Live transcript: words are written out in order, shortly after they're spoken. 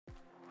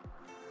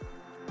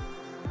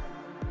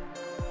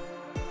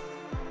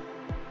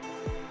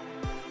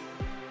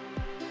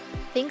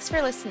Thanks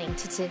for listening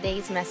to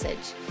today's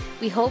message.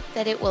 We hope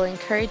that it will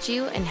encourage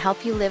you and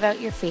help you live out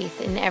your faith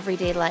in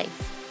everyday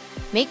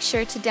life. Make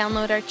sure to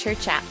download our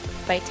church app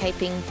by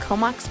typing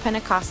Comox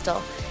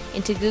Pentecostal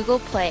into Google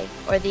Play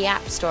or the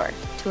App Store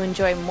to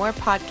enjoy more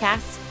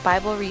podcasts,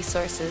 Bible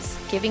resources,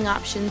 giving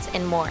options,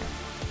 and more.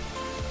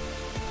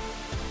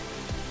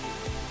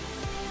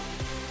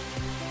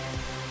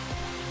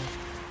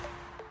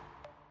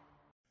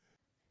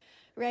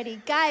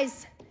 Ready?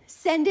 Guys,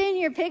 send in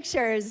your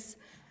pictures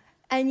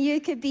and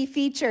you could be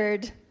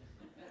featured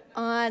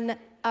on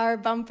our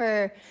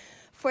bumper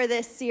for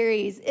this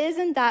series.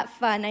 Isn't that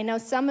fun? I know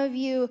some of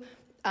you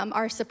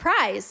are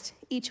surprised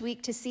each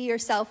week to see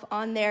yourself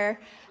on there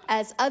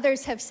as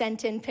others have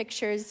sent in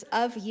pictures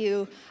of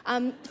you.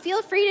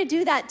 Feel free to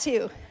do that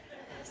too.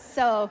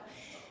 So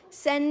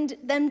send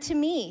them to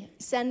me.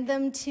 Send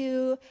them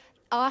to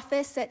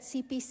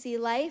office@CPC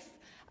Life.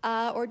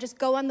 Or just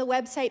go on the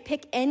website,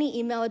 pick any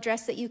email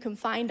address that you can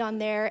find on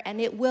there,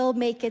 and it will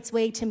make its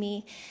way to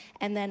me,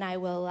 and then I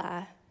will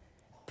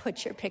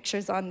put your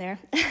pictures on there.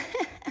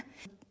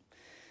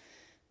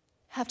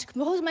 Have to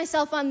compose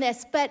myself on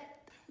this, but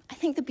I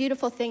think the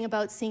beautiful thing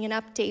about seeing an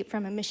update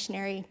from a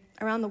missionary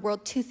around the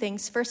world, two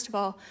things. First of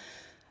all,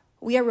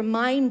 we are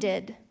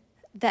reminded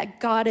that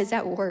God is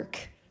at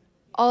work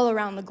all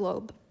around the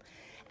globe,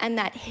 and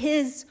that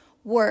his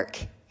work,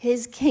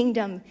 his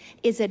kingdom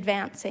is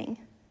advancing.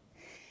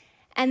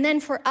 And then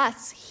for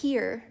us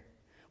here,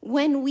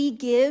 when we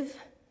give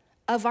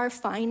of our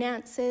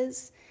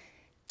finances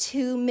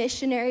to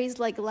missionaries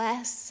like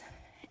Les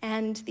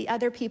and the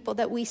other people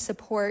that we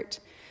support,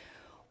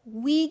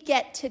 we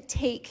get to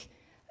take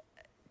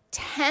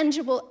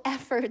tangible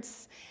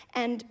efforts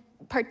and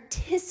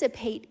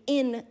participate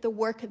in the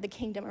work of the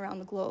kingdom around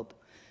the globe.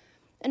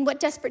 And what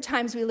desperate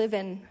times we live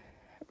in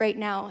right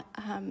now.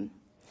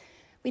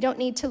 We don't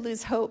need to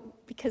lose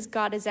hope because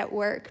God is at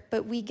work,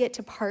 but we get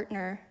to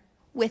partner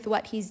with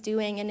what he's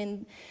doing.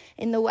 And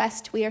in the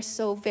West, we are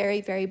so very,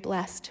 very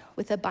blessed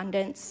with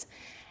abundance.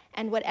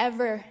 And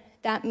whatever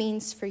that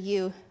means for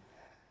you,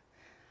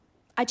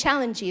 I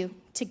challenge you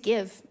to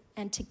give,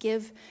 and to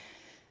give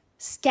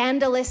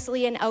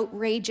scandalously and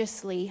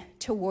outrageously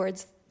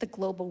towards the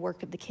global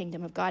work of the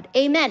kingdom of God.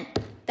 Amen.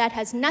 That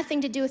has nothing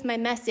to do with my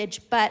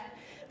message, but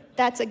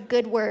that's a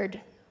good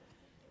word.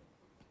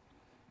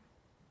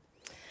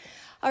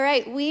 All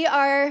right, we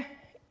are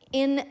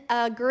in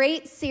a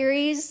great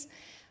series.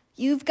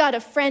 You've got a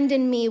friend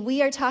in me.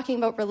 We are talking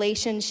about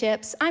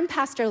relationships. I'm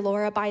Pastor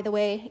Laura, by the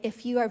way.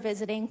 If you are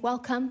visiting,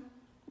 welcome.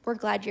 We're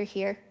glad you're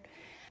here.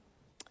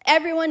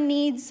 Everyone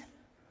needs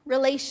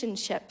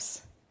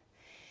relationships.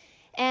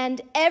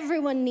 And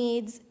everyone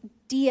needs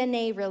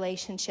DNA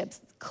relationships,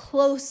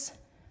 close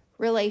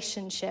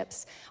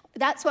relationships.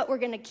 That's what we're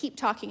going to keep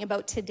talking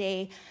about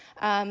today.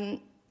 The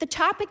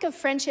topic of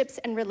friendships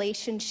and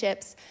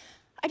relationships,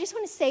 I just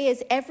want to say,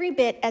 is every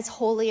bit as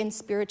holy and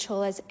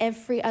spiritual as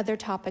every other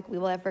topic we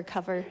will ever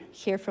cover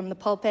here from the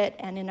pulpit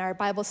and in our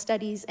Bible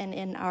studies and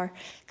in our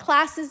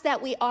classes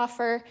that we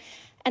offer.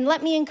 And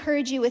let me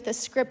encourage you with a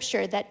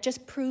scripture that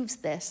just proves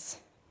this.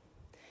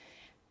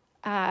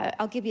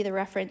 I'll give you the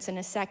reference in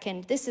a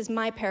second. This is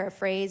my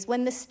paraphrase.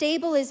 When the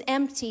stable is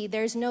empty,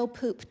 there's no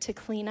poop to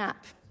clean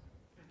up.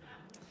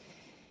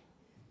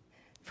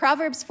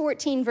 Proverbs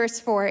 14, verse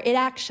 4, it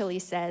actually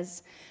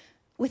says,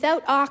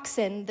 "Without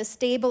oxen, the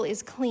stable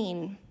is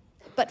clean,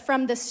 but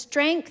from the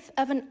strength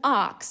of an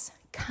ox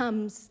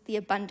comes the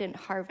abundant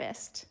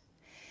harvest."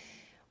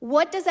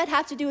 What does that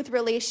have to do with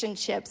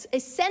relationships?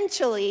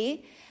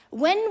 Essentially,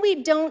 when we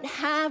don't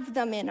have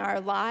them in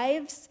our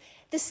lives,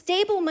 the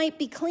stable might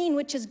be clean,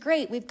 which is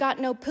great. We've got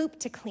no poop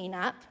to clean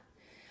up,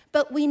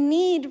 but we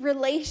need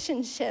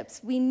relationships.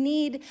 We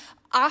need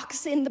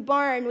ox in the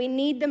barn. We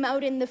need them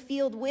out in the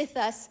field with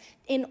us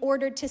in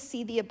order to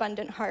see the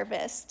abundant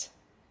harvest.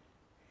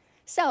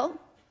 So,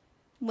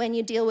 when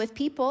you deal with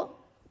people,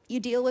 you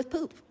deal with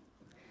poop.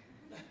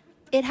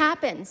 It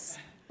happens.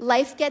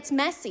 Life gets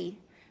messy.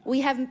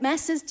 We have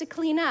messes to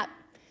clean up.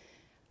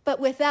 But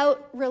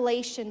without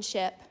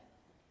relationship,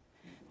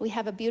 we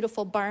have a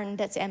beautiful barn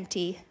that's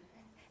empty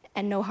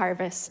and no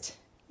harvest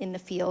in the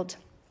field.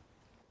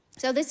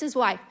 So this is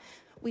why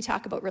we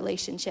talk about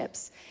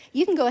relationships.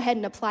 You can go ahead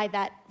and apply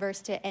that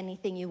verse to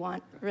anything you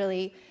want,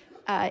 really.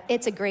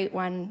 It's a great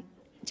one,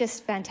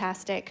 just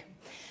fantastic.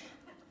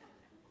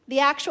 The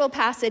actual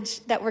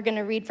passage that we're going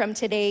to read from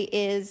today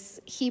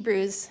is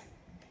Hebrews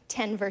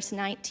 10, verse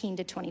 19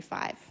 to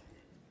 25.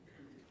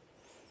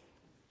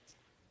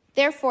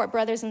 "Therefore,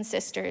 brothers and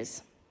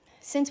sisters,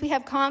 since we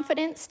have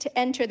confidence to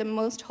enter the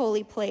most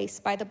holy place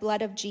by the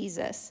blood of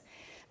Jesus,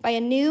 by a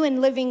new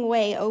and living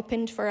way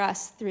opened for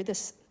us through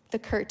the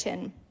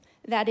curtain,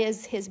 that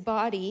is, his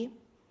body,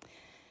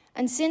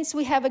 and since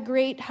we have a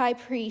great high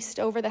priest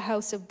over the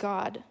house of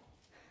God,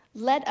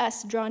 let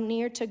us draw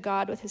near to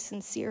God with a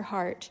sincere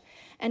heart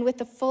and with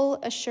the full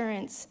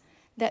assurance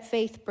that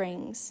faith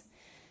brings,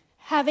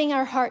 having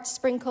our hearts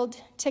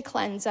sprinkled to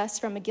cleanse us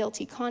from a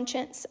guilty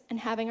conscience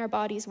and having our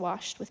bodies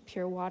washed with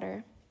pure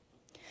water.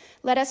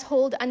 Let us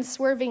hold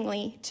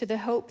unswervingly to the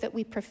hope that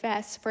we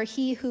profess, for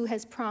he who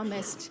has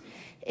promised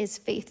is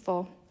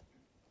faithful.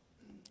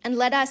 And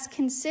let us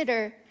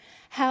consider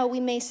how we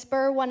may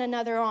spur one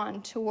another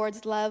on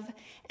towards love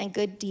and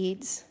good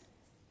deeds.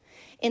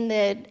 In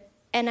the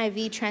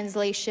NIV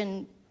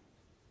translation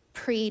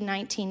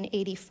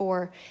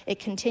pre-1984, it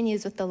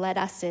continues with the let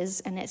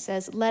us's, and it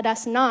says, let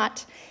us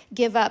not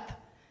give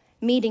up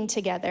meeting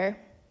together,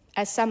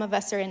 as some of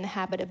us are in the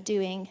habit of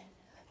doing,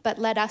 but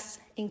let us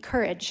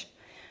encourage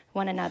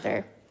one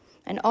another,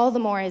 and all the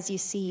more as you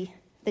see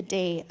the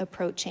day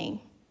approaching.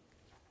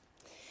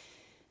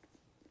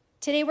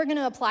 Today we're going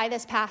to apply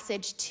this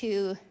passage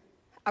to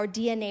our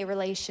DNA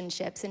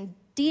relationships, and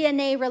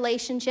DNA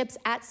relationships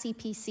at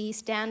CPC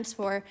stands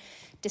for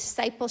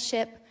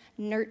discipleship,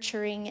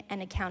 nurturing,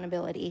 and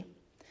accountability.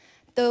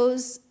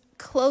 Those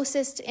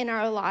closest in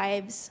our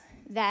lives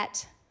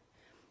that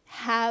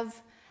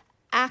have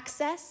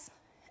access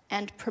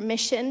and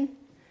permission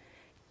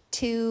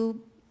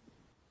to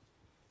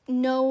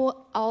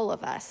know all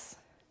of us.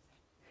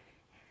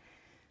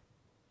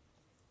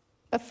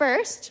 But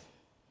first,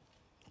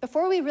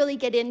 before we really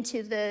get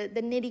into the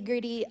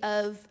nitty-gritty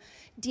of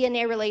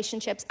DNA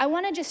relationships, I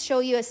want to just show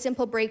you a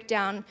simple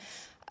breakdown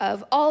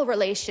of all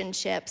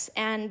relationships.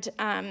 And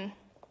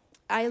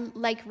I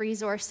like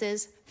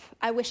resources.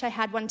 I wish I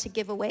had one to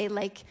give away,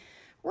 like,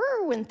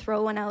 and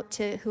throw one out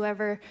to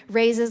whoever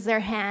raises their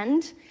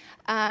hand.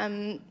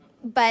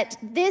 But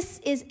this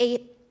is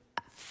a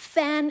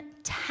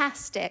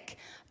fantastic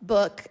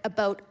book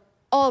about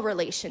all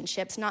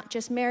relationships, not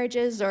just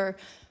marriages or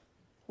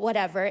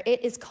whatever.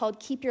 It is called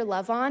Keep Your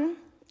Love On,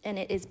 and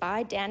it is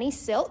by Danny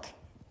Silk,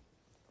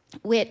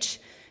 which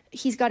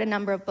he's got a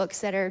number of books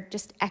that are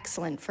just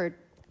excellent for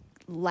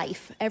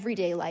life,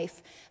 everyday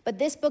life. But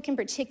this book in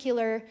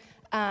particular,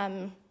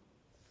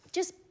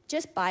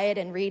 just buy it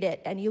and read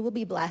it, and you will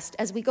be blessed.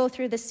 As we go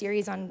through this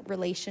series on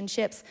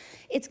relationships,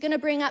 it's going to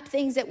bring up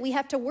things that we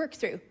have to work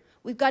through.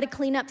 We've got to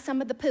clean up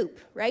some of the poop,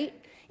 right,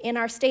 in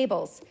our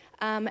stables.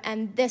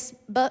 And this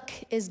book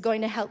is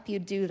going to help you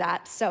do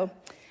that. So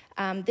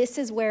this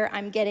is where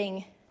I'm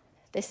getting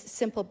this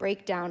simple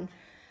breakdown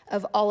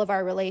of all of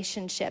our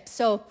relationships.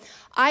 So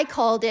I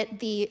called it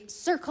the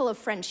circle of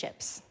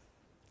friendships.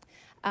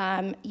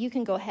 You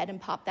can go ahead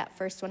and pop that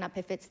first one up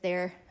if it's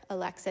there,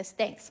 Alexis.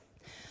 Thanks.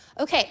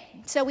 Okay,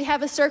 so we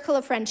have a circle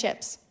of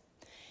friendships.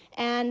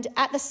 And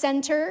at the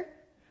center,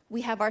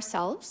 we have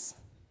ourselves.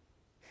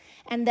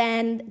 And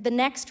then the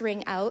next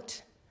ring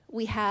out,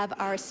 we have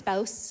our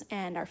spouse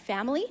and our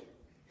family.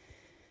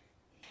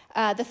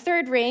 The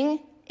third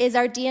ring is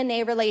our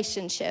DNA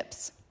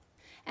relationships.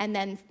 And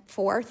then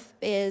fourth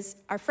is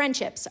our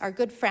friendships, our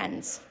good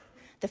friends.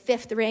 The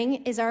fifth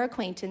ring is our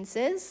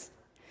acquaintances.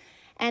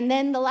 And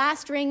then the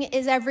last ring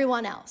is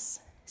everyone else.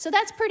 So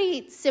that's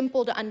pretty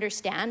simple to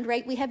understand,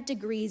 right? We have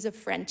degrees of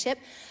friendship.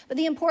 But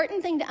the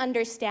important thing to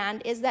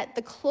understand is that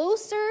the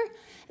closer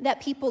that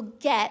people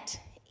get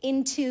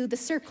into the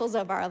circles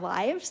of our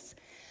lives,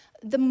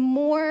 the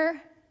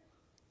more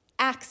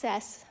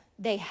access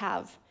they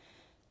have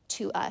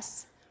to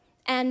us.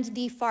 And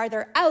the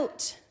farther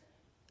out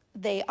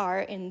they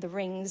are in the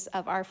rings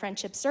of our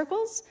friendship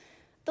circles,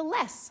 the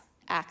less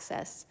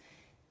access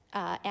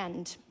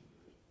and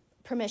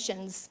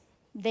permissions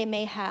they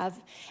may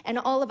have. And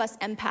all of us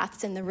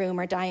empaths in the room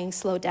are dying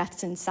slow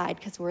deaths inside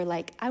because we're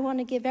like, I want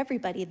to give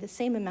everybody the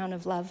same amount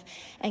of love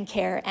and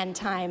care and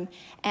time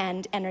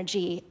and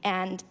energy.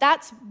 And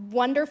that's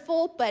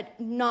wonderful, but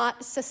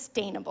not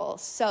sustainable.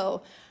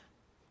 So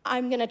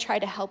I'm going to try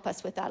to help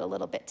us with that a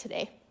little bit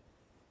today.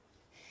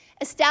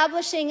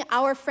 Establishing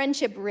our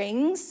friendship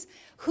rings,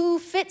 who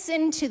fits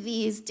into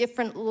these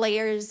different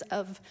layers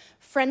of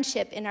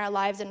friendship in our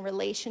lives and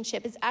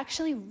relationship, is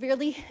actually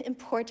really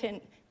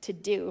important to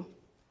do.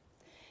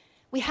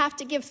 We have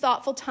to give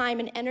thoughtful time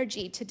and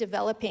energy to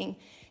developing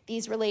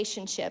these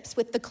relationships,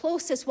 with the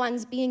closest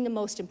ones being the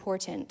most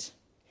important.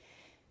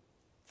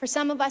 For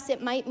some of us,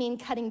 it might mean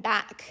cutting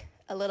back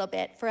a little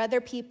bit. For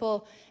other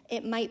people,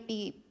 it might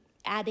be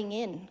adding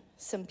in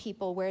some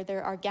people where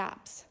there are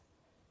gaps.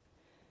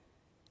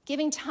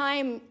 Giving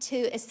time to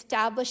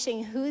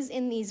establishing who's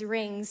in these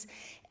rings,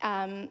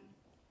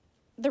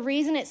 the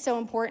reason it's so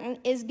important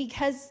is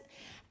because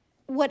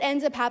what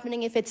ends up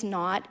happening if it's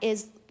not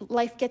is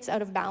life gets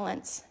out of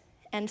balance.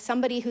 And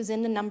somebody who's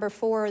in the number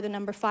 4 or the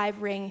number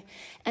 5 ring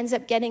ends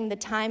up getting the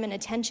time and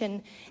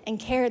attention and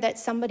care that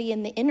somebody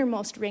in the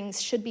innermost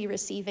rings should be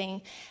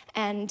receiving.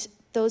 And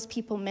those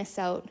people miss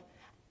out.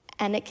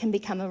 And it can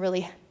become a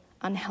really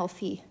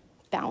unhealthy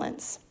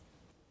balance.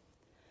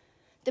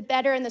 The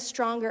better and the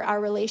stronger our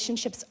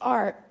relationships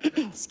are,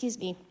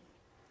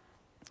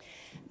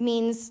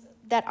 means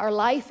that our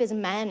life is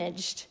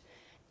managed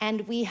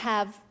and we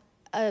have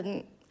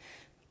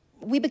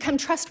we become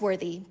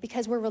trustworthy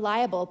because we're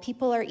reliable.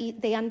 People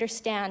they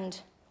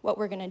understand what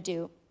we're going to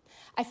do.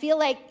 I feel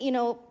like,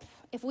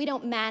 if we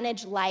don't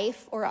manage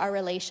life or our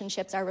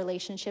relationships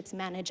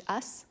manage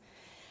us.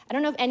 I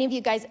don't know if any of you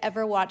guys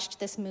ever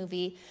watched this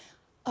movie,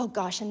 oh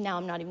gosh, and now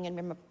I'm not even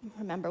going to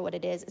remember what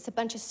it is. It's a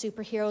bunch of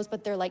superheroes,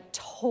 but they're like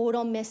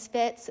total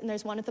misfits, and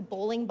there's one at the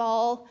bowling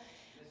ball.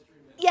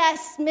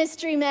 Yes,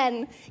 Mystery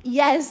Men.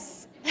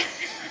 Yes.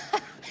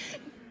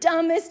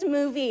 Dumbest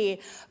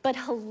movie, but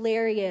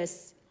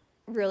hilarious,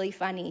 really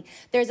funny.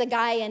 There's a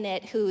guy in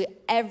it who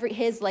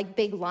his like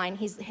big line,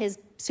 his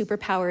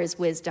superpower is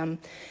wisdom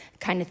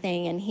kind of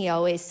thing, and he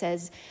always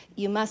says,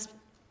 you must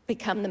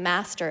become the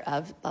master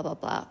of blah, blah,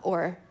 blah,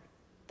 or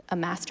a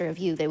master of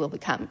you they will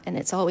become. And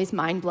it's always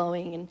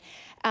mind-blowing.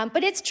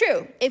 But it's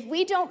true. If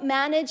we don't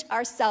manage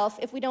ourselves,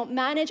 if we don't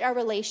manage our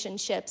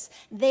relationships,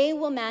 they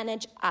will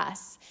manage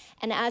us.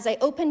 And as I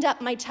opened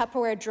up my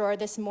Tupperware drawer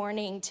this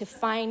morning to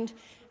find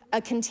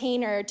a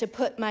container to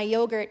put my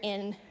yogurt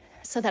in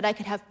so that I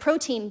could have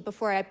protein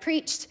before I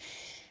preached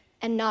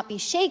and not be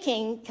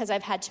shaking because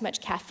I've had too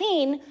much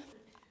caffeine,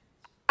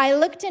 I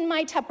looked in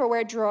my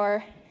Tupperware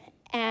drawer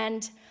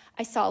and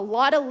I saw a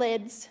lot of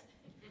lids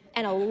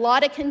and a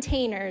lot of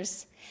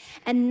containers,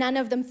 and none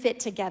of them fit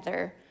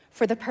together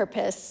for the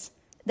purpose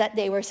that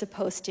they were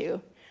supposed to.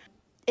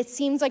 It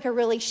seems like a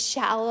really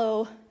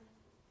shallow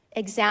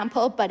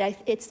example, but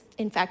it's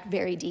in fact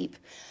very deep.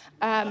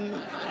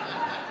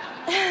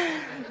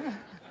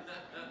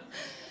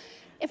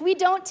 If we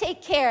don't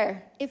take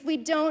care, if we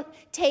don't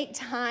take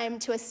time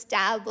to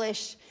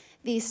establish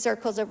these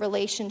circles of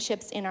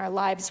relationships in our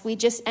lives, we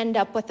just end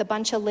up with a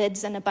bunch of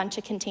lids and a bunch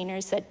of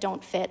containers that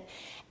don't fit.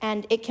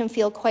 And it can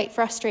feel quite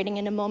frustrating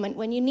in a moment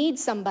when you need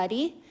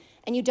somebody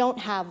and you don't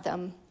have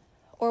them,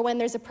 or when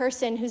there's a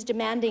person who's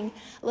demanding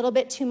a little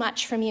bit too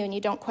much from you and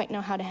you don't quite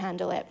know how to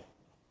handle it.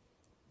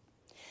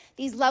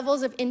 These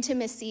levels of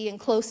intimacy and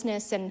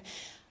closeness and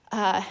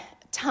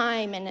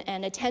time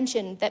and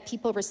attention that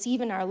people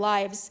receive in our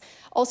lives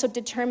also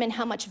determine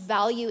how much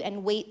value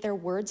and weight their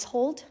words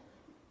hold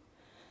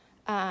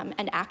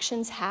and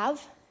actions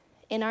have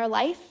in our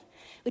life,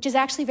 which is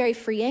actually very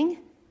freeing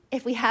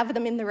if we have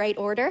them in the right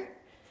order.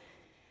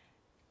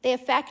 They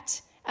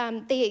affect,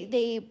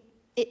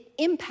 it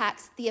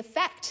impacts the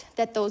effect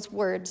that those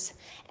words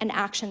and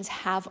actions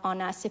have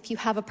on us. If you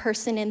have a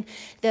person in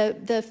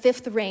the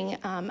fifth ring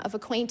of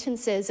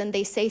acquaintances and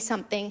they say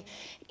something,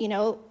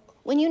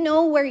 when you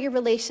know where your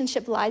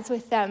relationship lies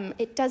with them,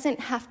 it doesn't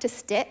have to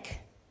stick.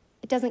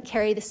 It doesn't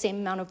carry the same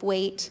amount of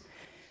weight.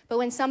 But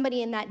when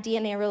somebody in that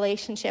DNA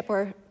relationship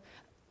or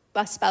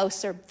a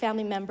spouse or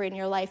family member in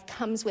your life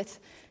comes with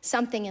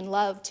something in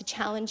love to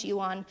challenge you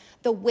on,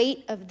 the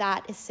weight of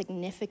that is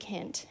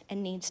significant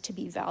and needs to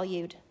be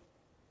valued.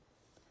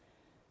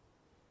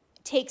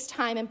 It takes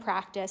time and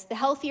practice. The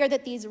healthier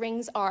that these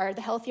rings are,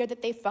 the healthier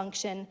that they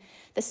function,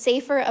 the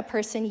safer a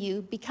person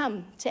you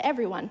become to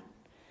everyone,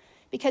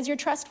 because you're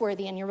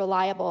trustworthy and you're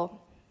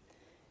reliable.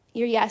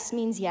 Your yes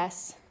means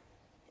yes,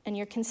 and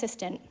you're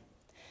consistent.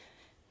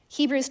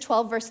 Hebrews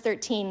 12, verse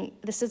 13,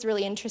 this is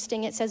really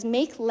interesting. It says,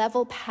 make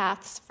level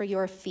paths for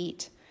your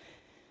feet,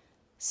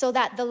 so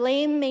that the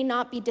lame may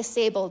not be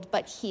disabled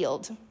but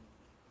healed.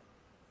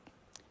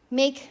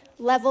 Make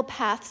level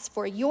paths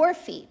for your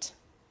feet,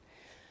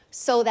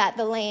 so that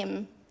the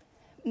lame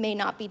may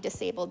not be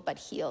disabled but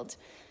healed.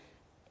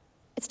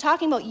 It's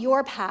talking about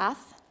your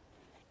path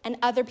and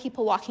other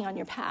people walking on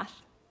your path.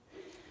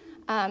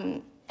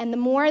 And the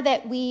more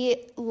that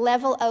we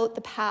level out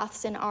the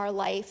paths in our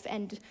life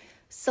and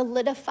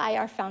solidify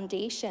our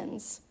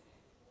foundations,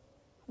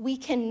 we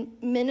can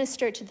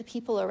minister to the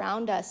people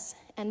around us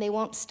and they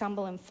won't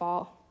stumble and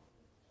fall.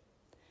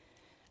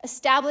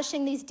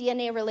 Establishing these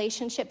DNA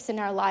relationships in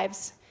our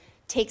lives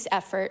takes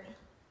effort,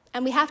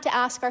 and we have to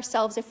ask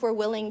ourselves if we're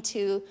willing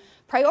to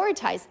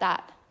prioritize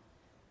that.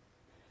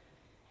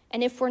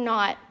 And if we're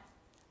not,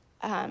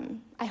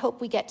 I hope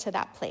we get to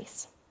that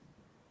place.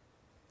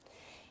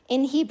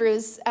 In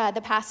Hebrews,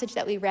 the passage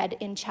that we read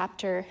in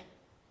chapter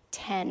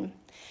 10,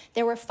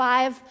 there were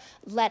 5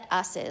 let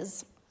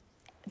us's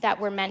that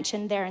were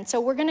mentioned there. And so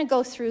we're going to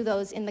go through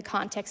those in the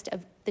context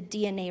of the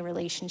DNA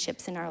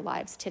relationships in our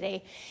lives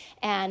today.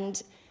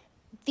 And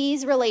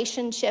these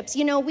relationships,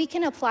 we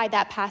can apply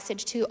that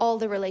passage to all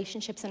the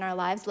relationships in our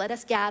lives. Let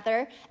us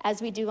gather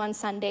as we do on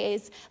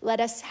Sundays. Let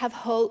us have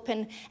hope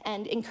and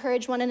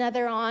encourage one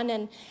another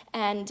on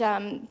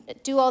and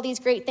do all these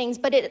great things.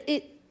 But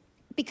it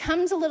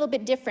becomes a little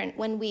bit different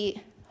when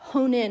we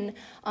hone in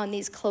on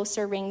these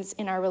closer rings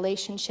in our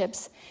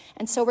relationships.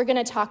 And so we're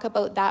going to talk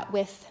about that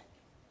with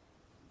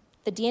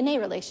the DNA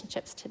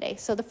relationships today.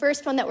 So the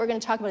first one that we're going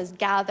to talk about is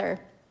gather.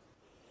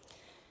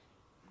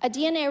 A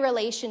DNA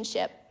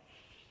relationship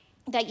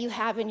that you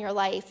have in your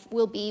life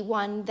will be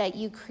one that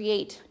you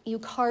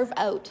carve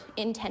out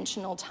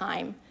intentional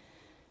time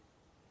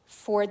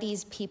for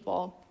these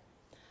people.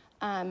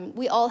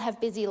 We all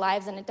have busy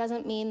lives, and it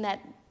doesn't mean that,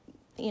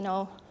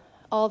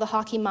 all the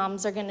hockey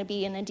moms are going to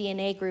be in a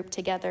DNA group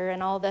together,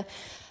 and all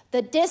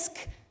the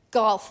disc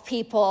golf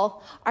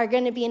people are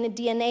going to be in a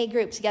DNA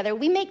group together.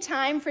 We make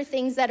time for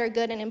things that are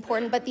good and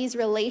important, but these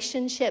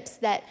relationships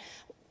that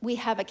we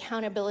have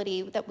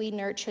accountability, that we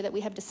nurture, that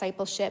we have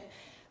discipleship,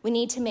 we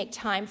need to make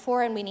time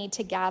for, and we need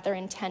to gather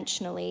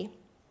intentionally.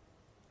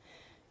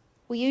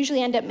 We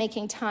usually end up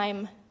making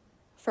time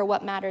for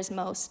what matters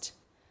most.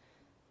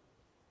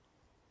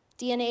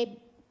 DNA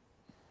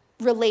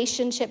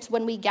relationships,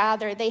 when we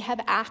gather, they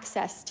have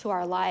access to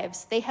our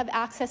lives. They have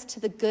access to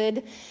the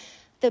good,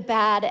 the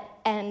bad,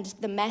 and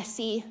the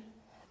messy,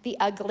 the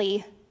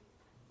ugly.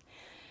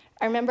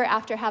 I remember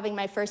after having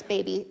my first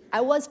baby, I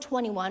was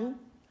 21,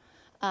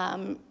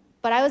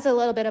 but I was a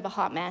little bit of a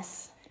hot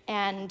mess.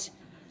 And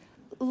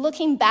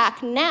looking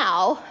back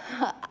now,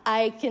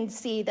 I can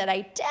see that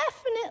I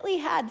definitely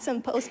had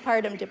some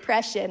postpartum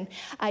depression.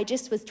 I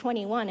just was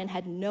 21 and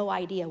had no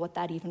idea what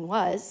that even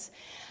was.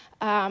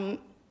 And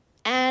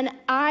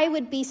I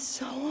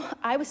was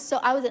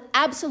an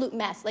absolute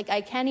mess. Like,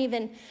 I can't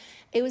even,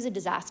 it was a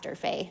disaster,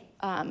 Faye.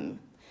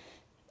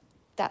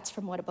 That's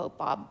from What About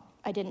Bob?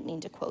 I didn't mean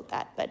to quote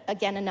that, but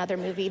again, another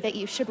movie that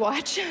you should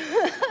watch.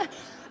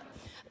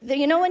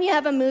 You know when you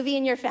have a movie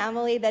in your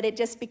family that it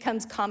just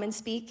becomes common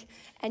speak,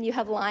 and you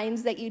have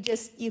lines that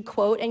you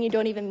quote and you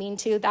don't even mean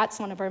to? That's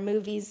one of our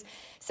movies.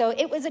 So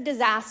it was a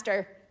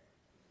disaster.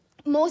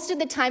 Most of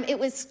the time, it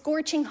was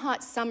scorching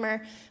hot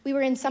summer. We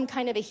were in some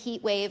kind of a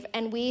heat wave,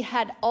 and we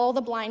had all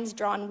the blinds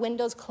drawn,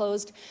 windows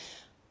closed,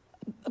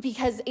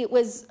 because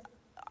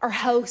our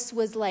house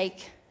was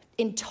like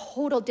in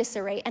total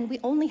disarray, and we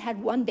only had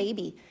one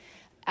baby.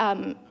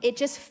 It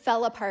just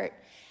fell apart.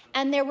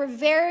 And there were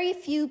very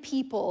few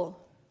people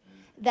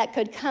that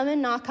could come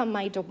and knock on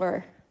my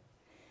door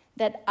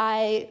that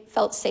I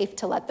felt safe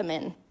to let them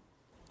in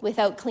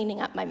without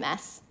cleaning up my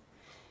mess,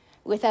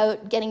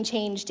 without getting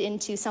changed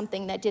into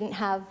something that didn't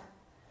have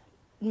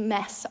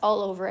mess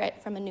all over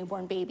it from a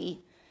newborn baby,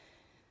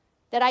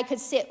 that I could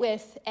sit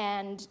with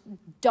and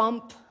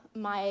dump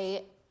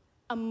my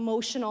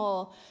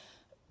emotional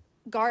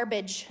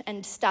garbage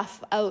and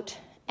stuff out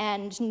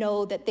and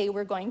know that they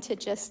were going to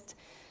just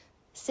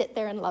sit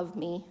there and love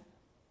me.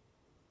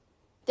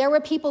 There were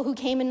people who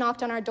came and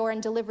knocked on our door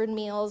and delivered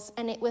meals,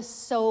 and it was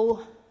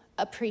so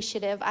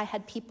appreciative.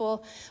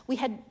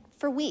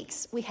 For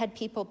weeks, we had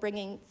people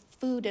bringing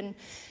food, and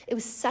it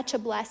was such a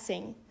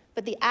blessing.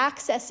 But the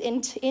access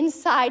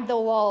inside the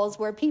walls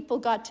where people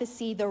got to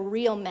see the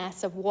real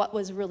mess of what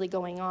was really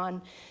going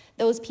on,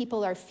 those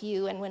people are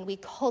few. And when we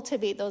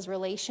cultivate those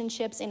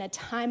relationships in a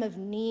time of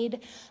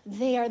need,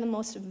 they are the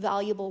most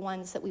valuable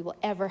ones that we will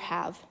ever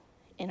have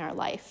in our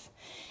life.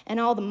 And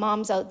all the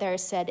moms out there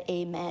said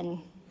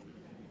amen.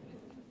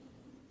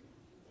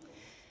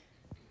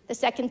 The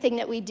second thing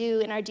that we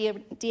do in our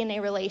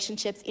DNA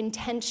relationships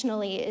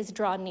intentionally is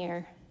draw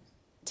near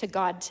to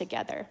God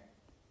together.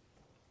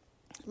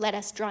 Let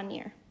us draw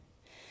near.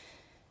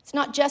 It's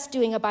not just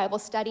doing a Bible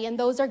study, and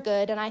those are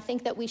good, and I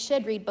think that we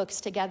should read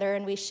books together,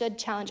 and we should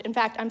challenge. In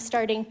fact, I'm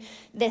starting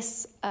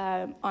this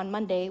on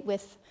Monday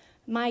with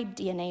my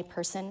DNA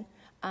person,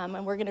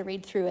 and we're going to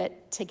read through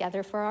it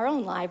together for our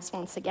own lives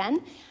once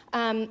again.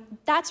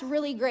 That's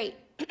really great,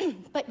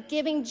 but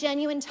giving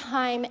genuine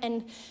time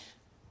and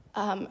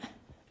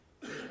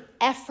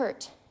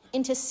effort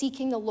into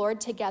seeking the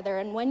Lord together.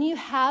 And when you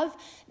have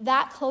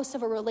that close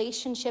of a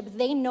relationship,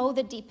 they know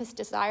the deepest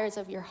desires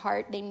of your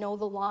heart. They know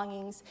the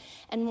longings.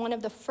 And one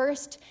of the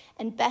first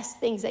and best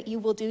things that you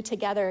will do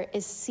together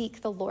is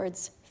seek the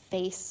Lord's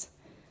face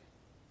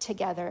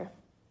together.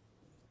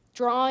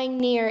 Drawing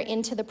near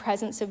into the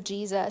presence of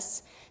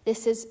Jesus.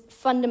 This is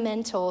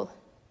fundamental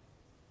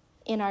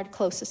in our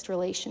closest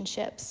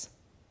relationships.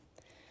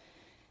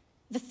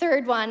 The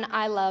third one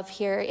I love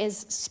here is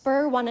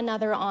spur one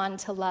another on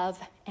to love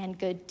and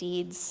good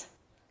deeds.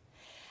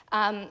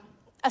 A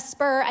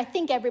spur, I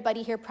think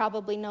everybody here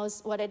probably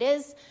knows what it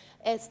is.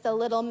 It's the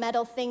little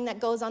metal thing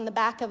that goes on the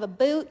back of a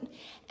boot,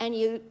 and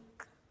you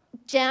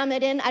jam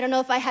it in. I don't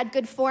know if I had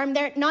good form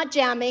there. Not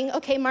jamming.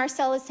 Okay,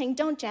 Marcel is saying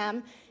don't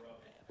jam.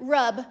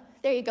 Rub.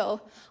 There you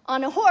go.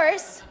 On a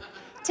horse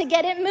to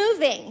get it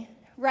moving,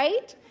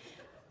 right?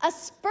 A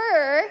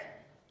spur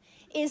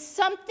is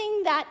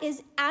something that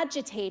is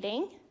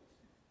agitating,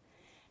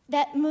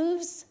 that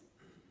moves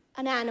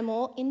an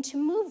animal into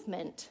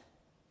movement.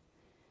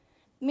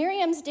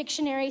 Merriam's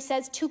dictionary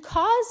says to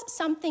cause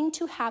something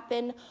to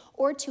happen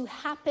or to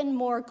happen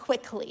more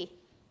quickly.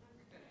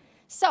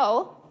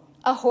 So,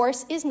 a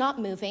horse is not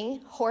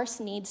moving, horse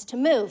needs to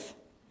move.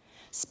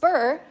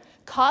 Spur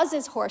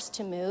causes horse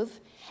to move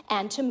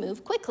and to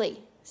move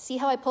quickly. See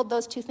how I pulled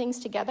those two things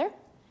together?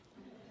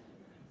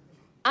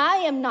 I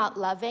am not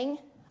loving,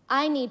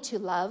 I need to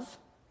love.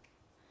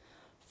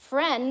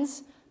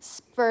 Friends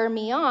spur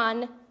me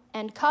on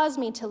and cause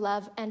me to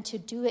love and to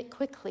do it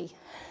quickly.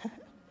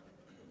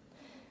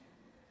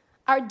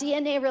 Our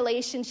DNA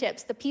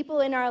relationships, the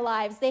people in our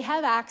lives, they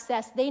have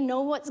access. They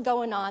know what's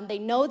going on. They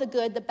know the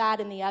good, the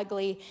bad, and the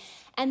ugly.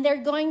 And they're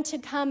going to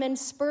come and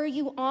spur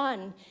you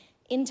on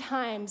in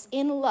times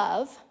in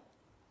love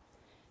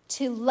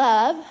to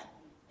love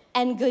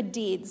and good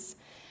deeds.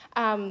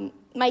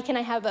 Mike and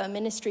I have a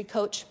ministry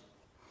coach,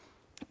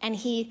 and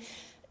he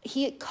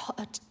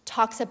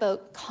talks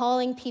about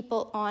calling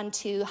people on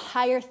to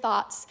higher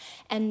thoughts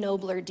and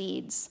nobler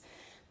deeds.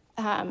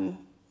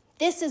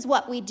 This is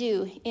what we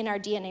do in our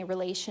DNA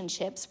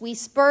relationships. We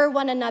spur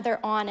one another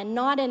on, and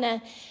not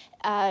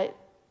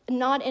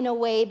not in a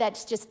way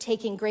that's just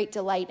taking great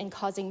delight in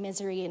causing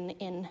misery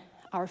in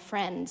our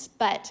friends,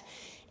 but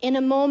in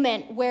a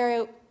moment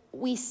where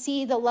we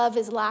see the love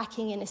is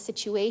lacking in a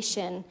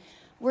situation,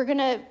 we're going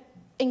to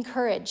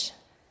encourage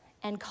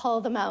and call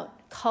them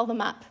out, call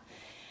them up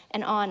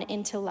and on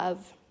into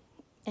love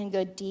and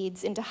good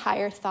deeds, into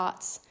higher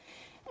thoughts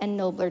and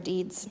nobler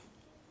deeds.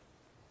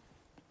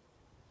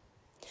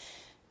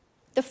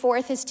 The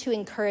fourth is to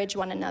encourage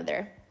one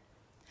another.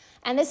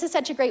 And this is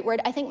such a great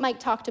word. I think Mike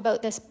talked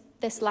about this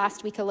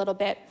last week a little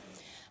bit,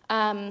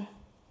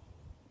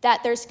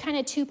 that there's kind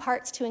of two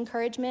parts to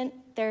encouragement.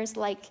 There's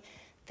like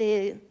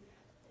the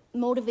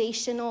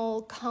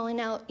motivational calling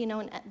out,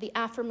 and the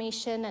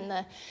affirmation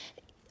and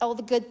all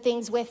the good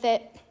things with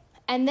it.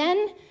 And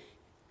then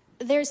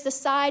there's the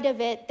side of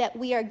it that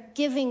we are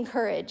giving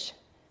courage,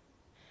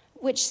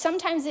 which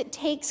sometimes it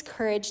takes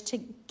courage to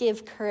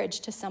give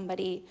courage to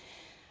somebody.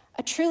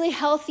 A truly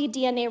healthy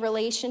DNA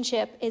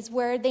relationship is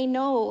where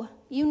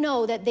you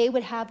know that they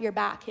would have your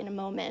back in a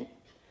moment.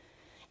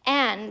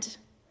 And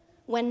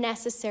when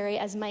necessary,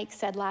 as Mike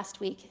said last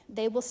week,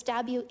 they will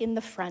stab you in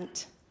the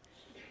front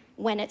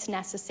when it's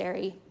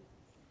necessary.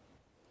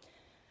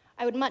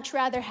 I would much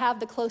rather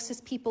have the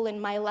closest people in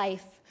my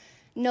life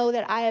know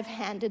that I have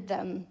handed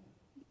them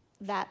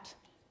that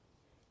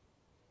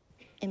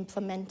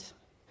implement,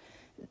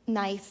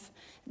 knife,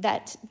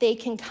 that they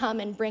can come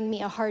and bring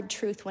me a hard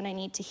truth when I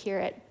need to hear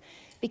it,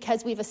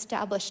 because we've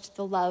established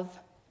the love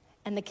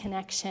and the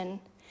connection.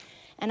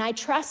 And I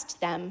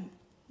trust them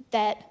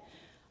that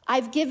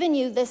I've given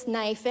you this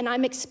knife and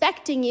I'm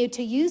expecting you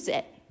to use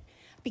it,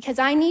 because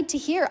I need to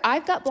hear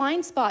I've got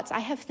blind spots, I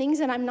have things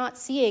that I'm not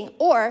seeing,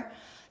 or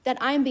that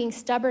I'm being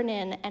stubborn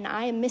in and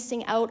I am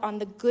missing out on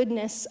the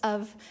goodness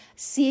of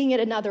seeing it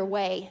another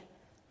way.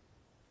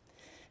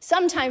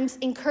 Sometimes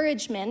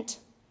encouragement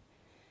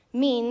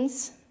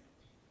means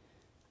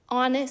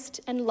honest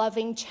and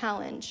loving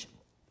challenge.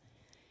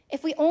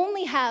 If we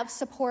only have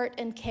support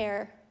and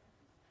care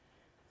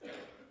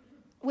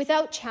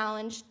without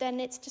challenge, then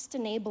it's just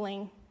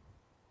enabling.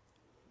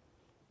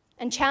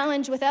 And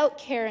challenge without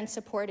care and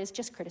support is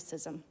just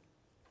criticism.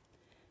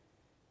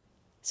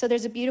 So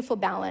there's a beautiful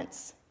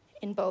balance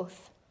in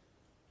both.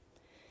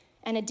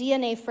 And a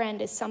DNA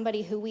friend is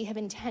somebody who we have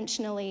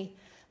intentionally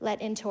let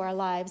into our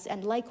lives,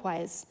 and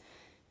likewise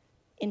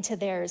into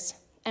theirs.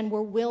 And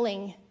we're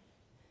willing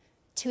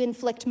to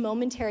inflict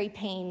momentary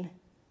pain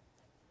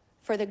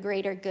for the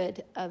greater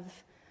good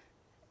of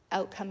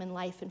outcome in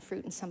life and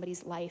fruit in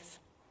somebody's life.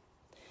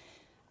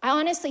 I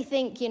honestly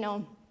think,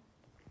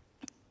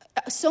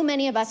 so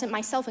many of us, and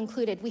myself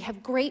included, we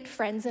have great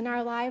friends in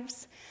our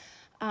lives,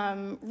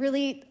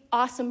 really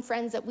awesome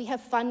friends that we have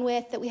fun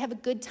with, that we have a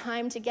good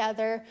time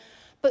together.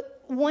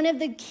 But one of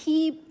the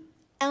key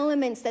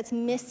elements that's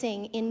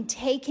missing in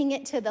taking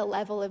it to the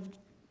level of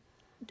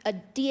a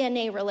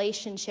DNA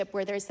relationship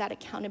where there's that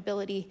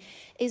accountability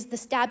is the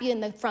stab you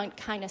in the front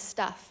kind of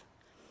stuff.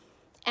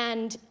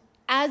 And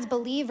as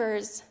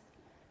believers,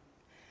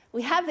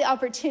 we have the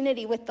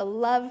opportunity with the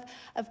love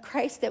of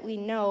Christ that we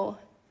know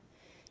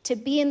to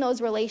be in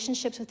those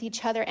relationships with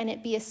each other and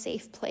it be a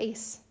safe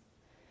place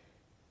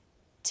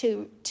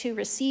to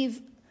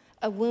receive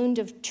a wound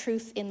of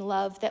truth in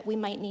love that we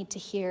might need to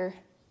hear.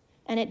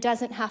 And it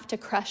doesn't have to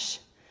crush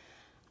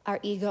our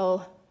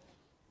ego,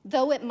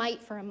 though it might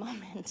for a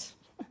moment.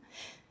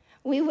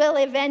 We will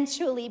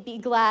eventually be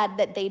glad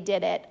that they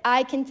did it.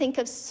 I can think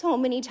of so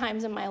many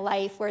times in my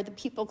life where the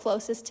people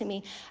closest to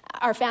me,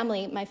 my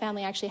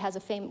family actually has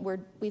a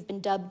word we've been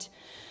dubbed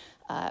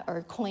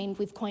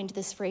we've coined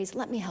this phrase,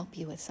 let me help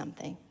you with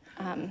something.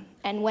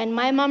 And when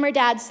my mom or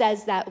dad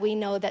says that, we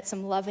know that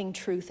some loving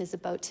truth is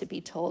about to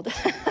be told.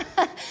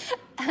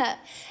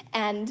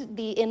 And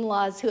the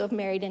in-laws who have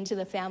married into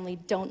the family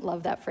don't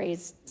love that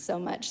phrase so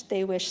much.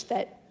 They wish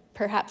that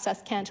perhaps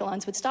us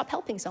Cantillons would stop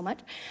helping so much.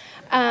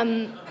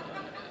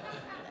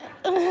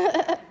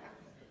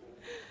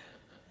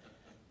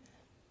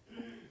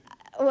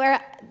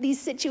 Where these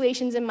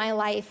situations in my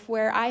life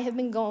where I have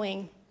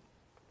been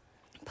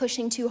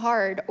pushing too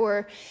hard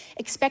or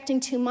expecting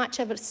too much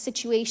of a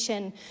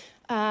situation,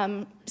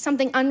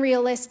 something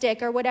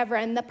unrealistic or whatever,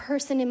 and the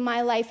person in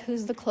my life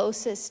who's the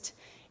closest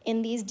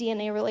in these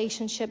DNA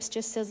relationships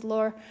just says,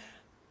 Lord,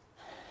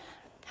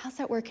 how's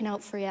that working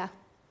out for you?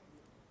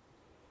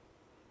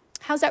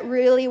 How's that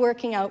really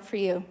working out for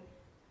you?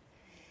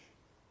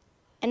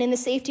 And in the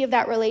safety of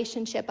that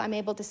relationship, I'm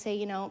able to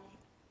say,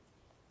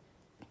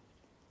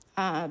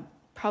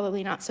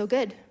 probably not so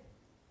good.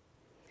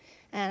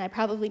 And I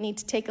probably need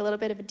to take a little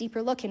bit of a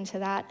deeper look into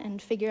that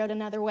and figure out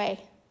another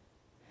way.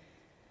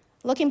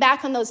 Looking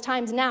back on those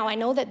times now, I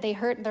know that they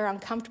hurt, they're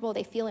uncomfortable,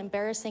 they feel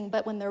embarrassing,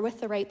 but when they're with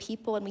the right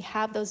people and we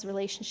have those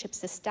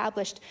relationships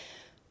established,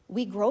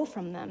 we grow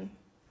from them.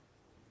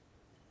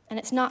 And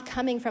it's not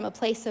coming from a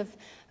place of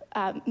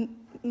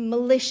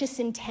malicious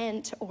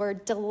intent or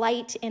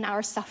delight in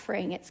our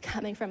suffering. It's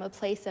coming from a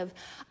place of,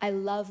 I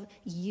love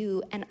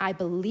you and I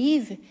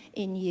believe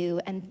in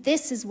you and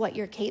this is what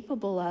you're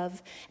capable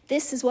of.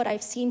 This is what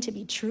I've seen to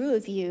be true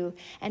of you,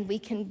 and we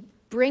can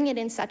bring it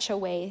in such a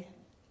way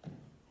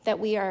that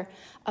we are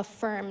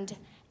affirmed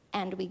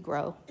and we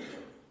grow.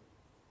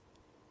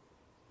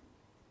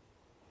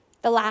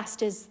 The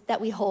last is that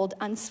we hold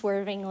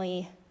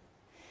unswervingly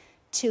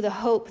to the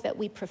hope that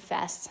we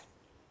profess.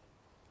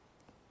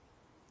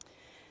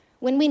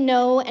 When we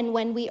know and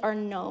when we are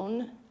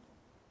known,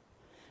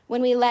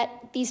 when we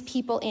let these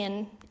people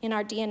in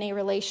our DNA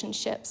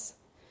relationships,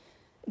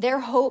 their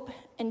hope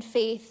and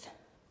faith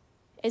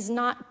is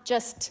not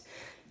just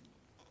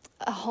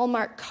a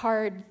Hallmark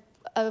card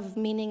of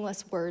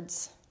meaningless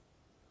words.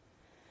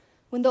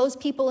 When those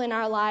people in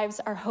our lives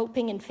are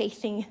hoping and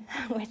faithing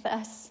with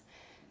us,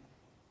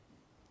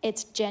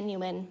 it's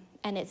genuine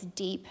and it's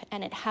deep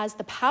and it has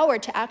the power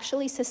to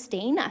actually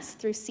sustain us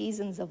through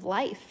seasons of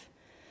life.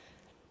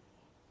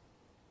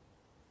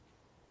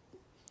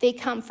 They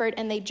comfort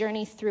and they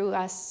journey through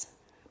us,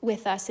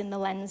 with us in the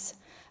lens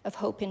of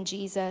hope in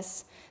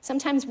Jesus.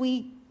 Sometimes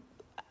we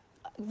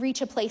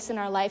reach a place in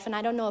our life, and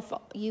I don't know if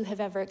you have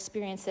ever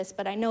experienced this,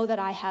 but I know that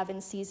I have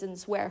in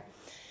seasons where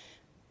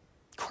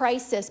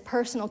crisis,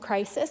 personal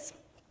crisis,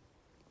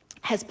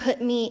 has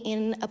put me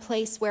in a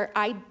place where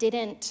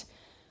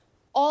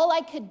all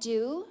I could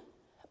do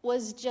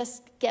was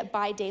just get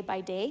by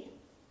day,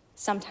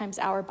 sometimes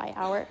hour by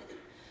hour.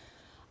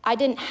 I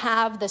didn't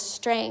have the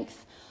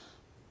strength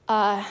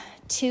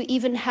to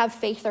even have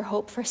faith or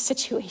hope for a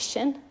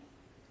situation.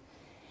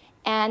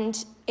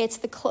 And it's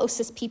the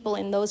closest people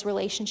in those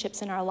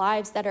relationships in our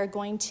lives that are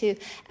going to,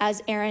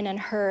 as Aaron and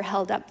Hur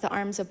held up the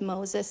arms of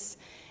Moses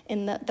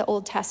in the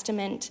Old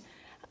Testament,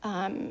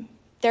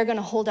 they're going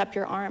to hold up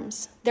your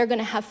arms. They're going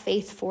to have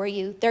faith for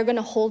you. They're going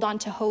to hold on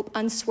to hope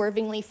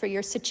unswervingly for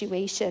your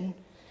situation.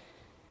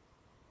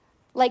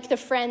 Like the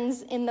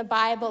friends in the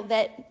Bible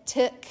that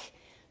took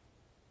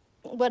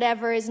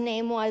whatever his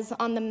name was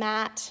on the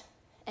mat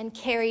and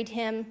carried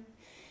him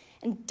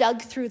and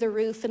dug through the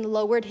roof and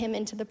lowered him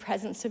into the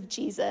presence of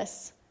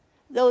Jesus.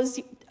 Those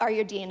are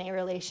your DNA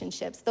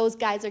relationships. Those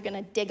guys are going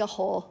to dig a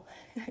hole,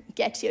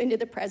 get you into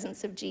the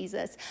presence of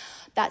Jesus.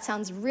 That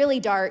sounds really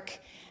dark.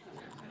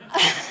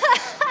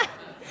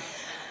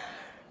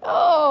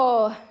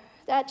 Oh,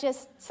 that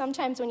just,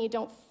 sometimes when you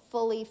don't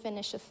fully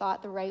finish a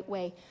thought the right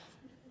way,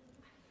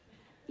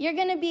 you're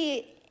going to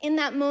be in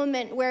that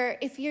moment where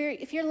if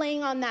you're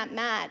laying on that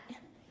mat,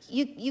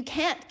 you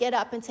can't get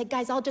up and say,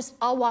 guys,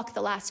 I'll walk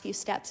the last few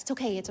steps. It's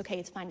okay,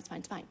 it's fine.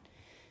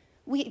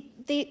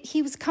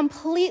 He was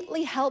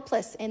completely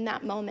helpless in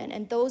that moment,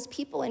 and those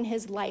people in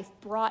his life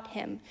brought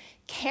him,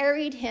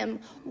 carried him,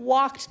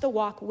 walked the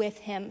walk with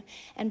him,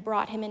 and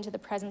brought him into the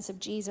presence of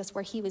Jesus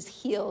where he was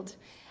healed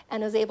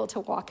and was able to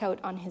walk out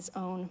on his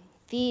own.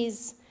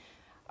 These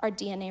are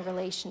DNA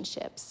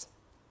relationships.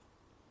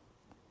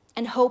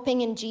 And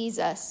hoping in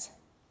Jesus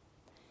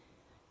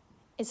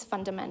is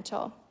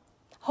fundamental.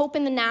 Hope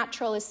in the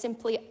natural is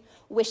simply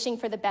wishing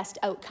for the best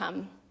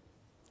outcome.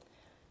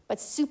 But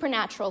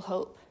supernatural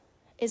hope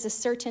is a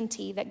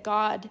certainty that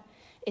God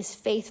is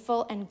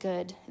faithful and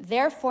good.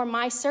 Therefore,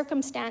 my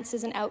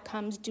circumstances and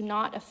outcomes do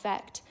not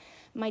affect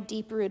my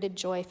deep-rooted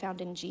joy found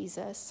in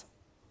Jesus.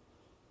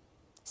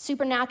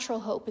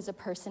 Supernatural hope is a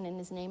person, and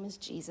his name is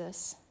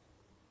Jesus.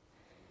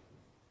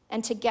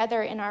 And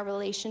together in our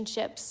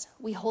relationships,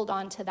 we hold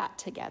on to that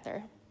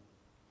together.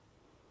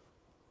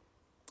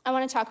 I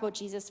want to talk about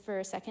Jesus for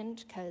a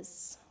second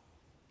because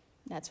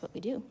that's what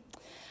we do.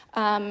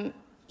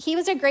 He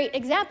was a great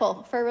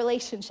example for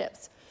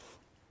relationships.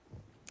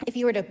 If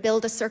you were to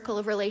build a circle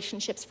of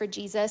relationships for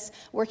Jesus,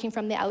 working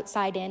from the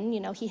outside in,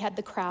 he had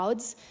the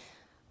crowds.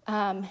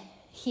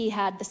 He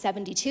had the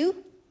 72,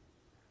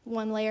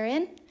 one layer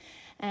in,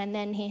 and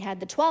then he had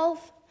the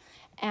 12,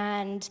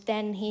 and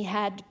then he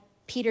had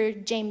Peter,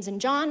 James, and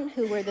John,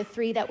 who were the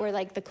three that were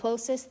like the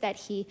closest that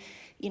he,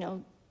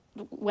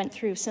 went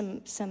through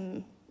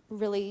some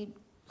really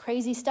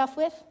crazy stuff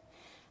with.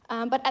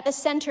 But at the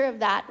center of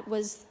that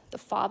was the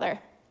Father.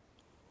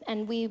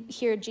 And we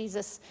hear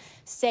Jesus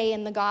say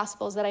in the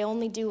Gospels that I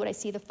only do what I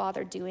see the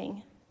Father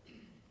doing.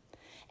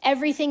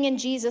 Everything in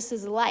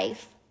Jesus'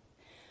 life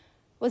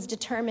was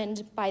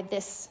determined by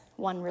this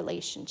one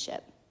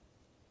relationship.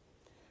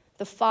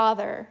 The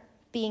Father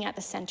being at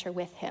the center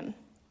with him.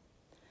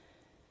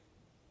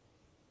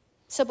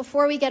 So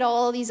before we get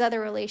all these other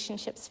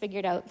relationships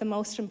figured out, the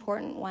most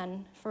important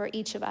one for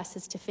each of us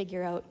is to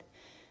figure out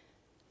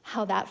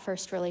how that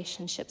first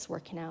relationship's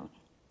working out.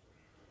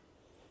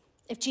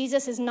 If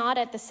Jesus is not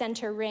at the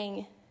center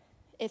ring,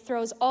 it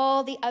throws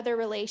all the other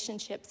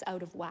relationships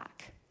out of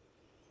whack.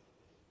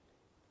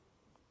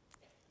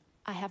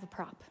 I have a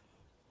prop.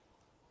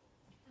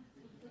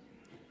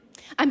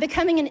 I'm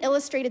becoming an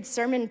illustrated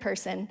sermon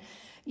person.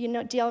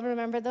 Do y'all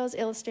remember those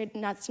illustrated?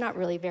 No, it's not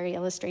really very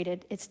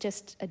illustrated. It's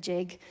just a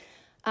jig.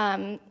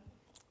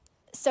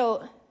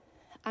 So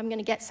I'm going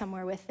to get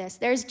somewhere with this.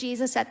 There's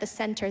Jesus at the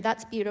center.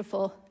 That's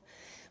beautiful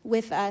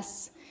with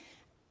us.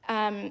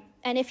 And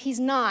if he's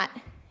not,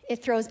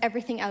 it throws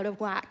everything out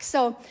of whack.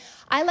 So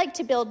I like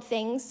to build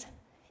things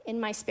in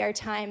my spare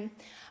time.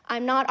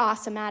 I'm not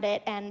awesome at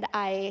it, and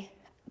I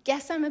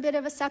guess I'm a bit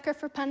of a sucker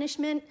for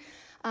punishment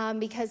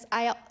because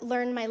I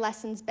learn my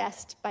lessons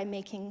best by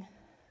making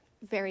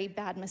very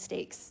bad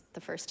mistakes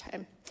the first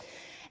time.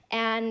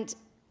 And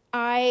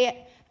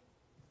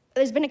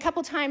there's been a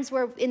couple times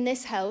where in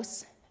this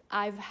house,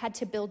 I've had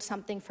to build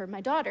something for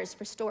my daughters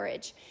for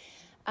storage.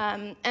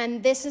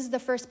 And this is the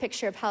first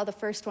picture of how the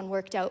first one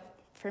worked out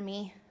for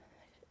me.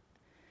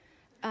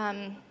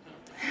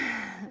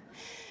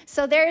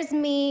 So there's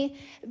me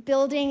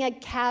building a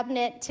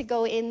cabinet to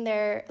go in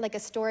there, like a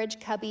storage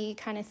cubby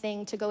kind of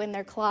thing to go in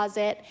their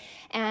closet.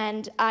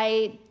 And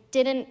I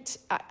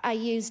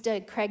used a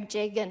Craig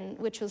jig,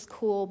 which was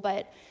cool,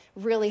 but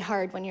really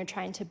hard when you're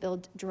trying to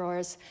build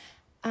drawers.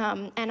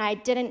 And I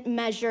didn't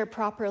measure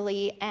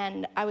properly,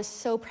 and I was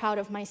so proud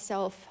of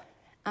myself,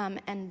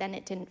 and then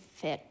it didn't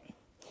fit.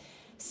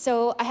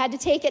 So I had to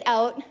take it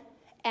out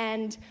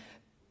and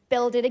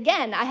build it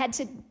again. I had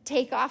to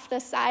take off the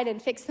side and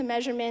fix the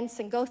measurements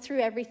and go through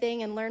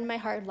everything and learn my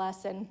hard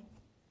lesson.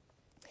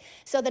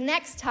 So the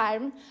next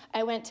time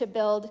I went to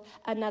build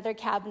another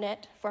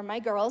cabinet for my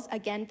girls,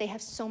 again, they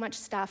have so much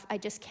stuff, I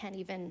can't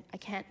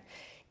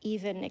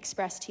even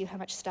express to you how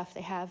much stuff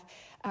they have.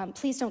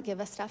 Please don't give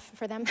us stuff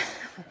for them.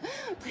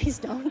 Please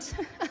don't.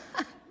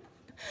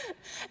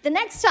 The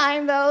next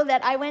time, though,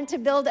 that I went to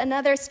build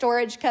another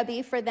storage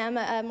cubby for them,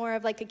 more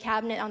of like a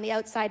cabinet on the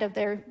outside of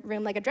their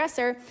room, like a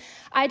dresser,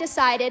 I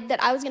decided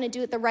that I was going to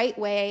do it the right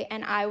way,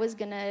 and I was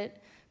going to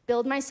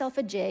build myself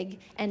a jig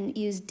and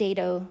use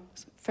dado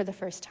for the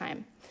first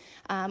time,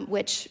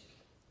 which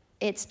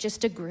it's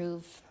just a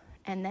groove,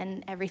 and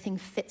then everything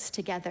fits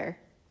together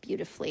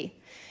beautifully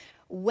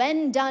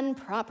when done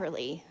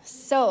properly.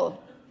 So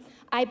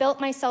I built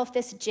myself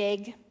this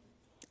jig,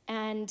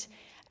 and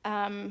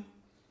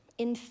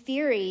in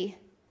theory,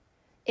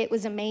 it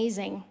was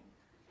amazing.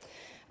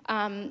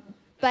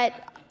 But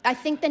I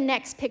think the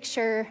next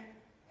picture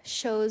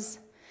shows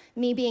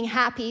me being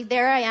happy.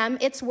 There I am.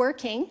 It's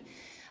working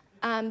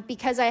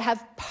because I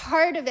have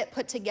part of it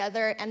put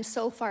together, and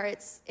so far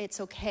it's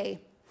okay.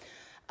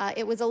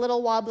 It was a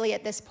little wobbly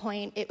at this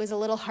point. It was a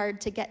little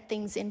hard to get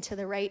things into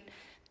the right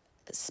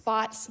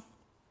spots.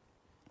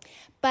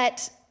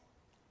 But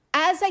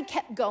as I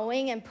kept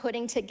going and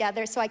putting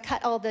together, so I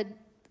cut all the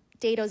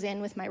dados in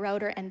with my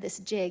router and this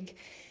jig,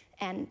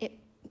 and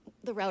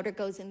the router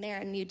goes in there,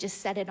 and you just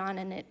set it on,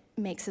 and it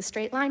makes a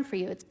straight line for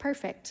you. It's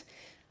perfect.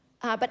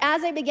 But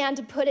as I began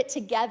to put it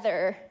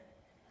together,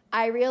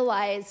 I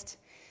realized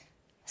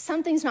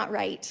something's not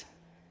right.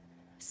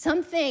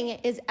 Something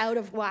is out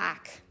of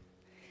whack.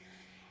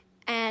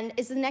 And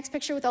is the next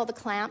picture with all the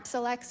clamps,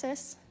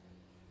 Alexis?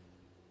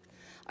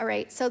 All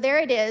right, so there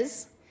it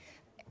is.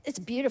 It's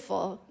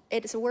beautiful.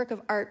 It's a work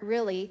of art,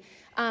 really.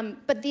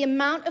 But the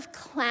amount of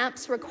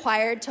clamps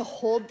required to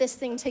hold this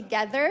thing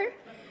together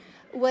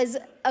was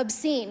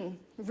obscene,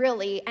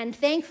 really. And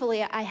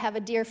thankfully, I have a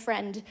dear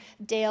friend,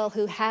 Dale,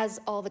 who has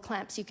all the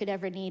clamps you could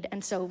ever need.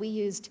 And so we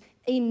used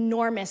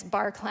enormous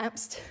bar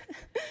clamps.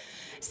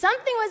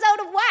 Something was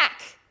out of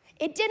whack.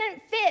 It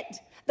didn't fit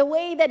the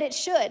way that it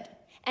should.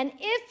 And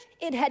if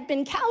it had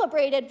been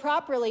calibrated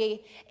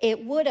properly,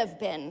 it would have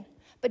been.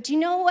 But do you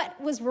know what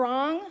was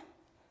wrong?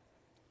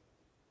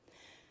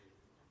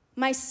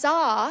 My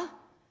saw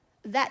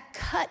that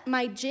cut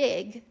my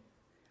jig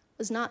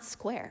was not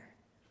square.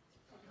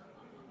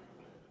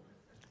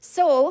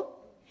 So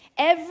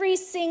every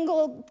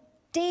single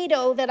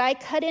dado that I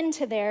cut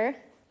into there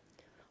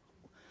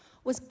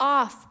was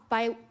off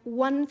by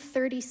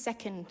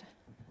 1/32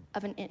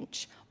 of an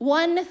inch.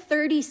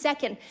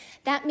 1/32.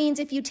 That means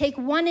if you take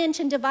 1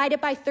 inch and divide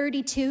it by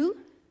 32,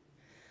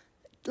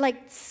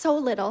 like so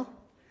little,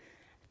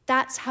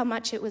 that's how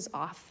much it was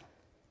off.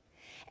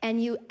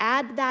 And you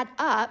add that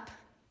up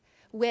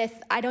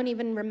with, I don't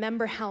even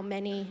remember how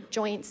many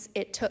joints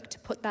it took to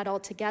put that all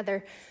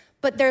together,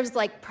 but there's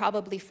like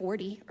probably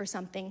 40 or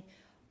something.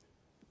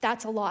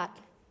 That's a lot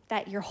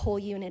that your whole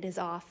unit is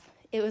off.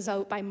 It was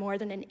out by more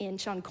than an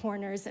inch on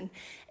corners, and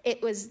it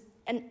was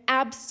an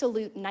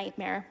absolute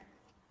nightmare.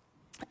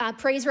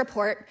 Praise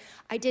report,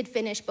 I did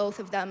finish both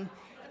of them,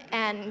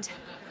 and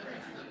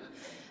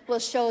we'll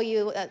show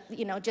you,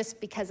 just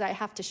because I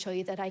have to show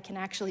you that I can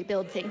actually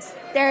build things.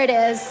 There it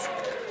is.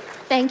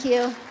 Thank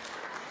you.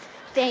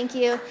 Thank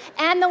you.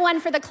 And the one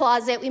for the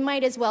closet, we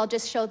might as well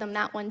just show them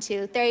that one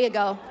too. There you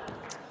go.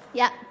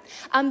 Yeah.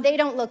 They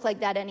don't look like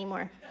that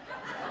anymore.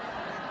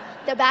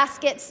 The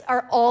baskets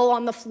are all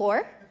on the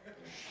floor,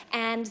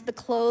 and the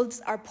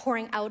clothes are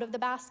pouring out of the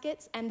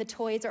baskets, and the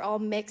toys are all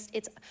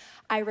mixed.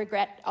 I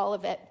regret all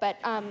of it, but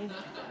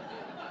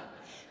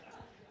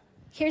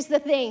here's the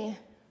thing.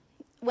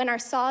 When our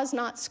saw's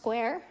not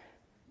square,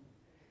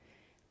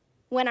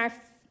 when our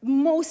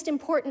most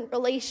important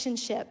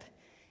relationship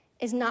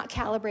is not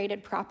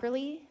calibrated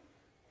properly,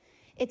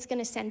 it's going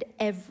to send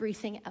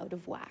everything out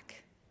of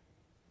whack.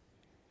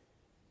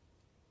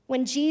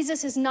 When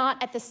Jesus is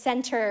not at the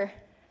center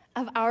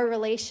of our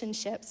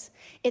relationships,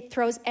 it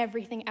throws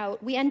everything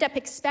out. We end up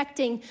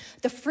expecting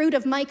the fruit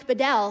of Mike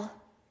Bedell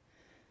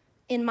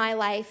in my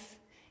life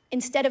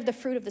instead of the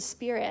fruit of the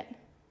Spirit.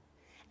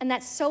 And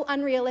that's so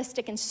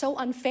unrealistic and so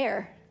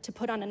unfair to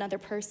put on another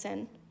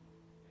person.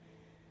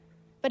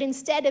 But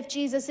instead, if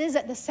Jesus is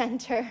at the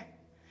center,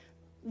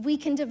 we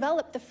can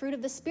develop the fruit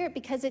of the Spirit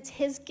because it's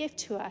his gift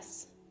to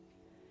us.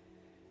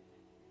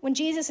 When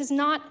Jesus is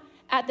not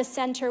at the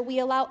center, we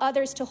allow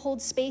others to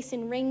hold space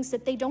in rings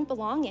that they don't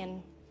belong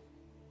in.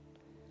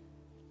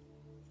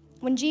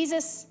 When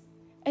Jesus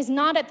is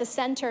not at the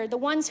center, the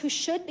ones who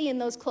should be in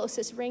those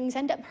closest rings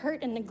end up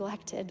hurt and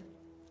neglected.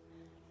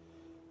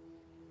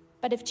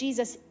 But if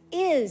Jesus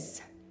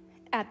is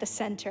at the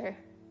center,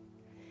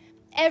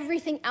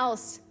 everything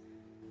else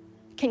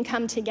can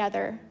come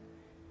together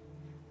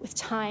with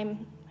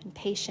time and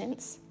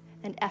patience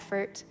and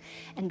effort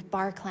and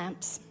bar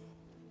clamps.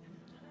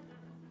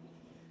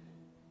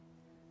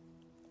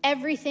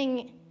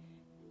 Everything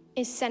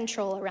is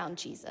central around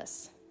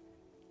Jesus.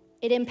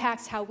 It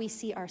impacts how we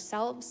see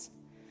ourselves,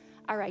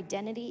 our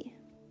identity,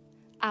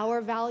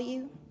 our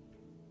value.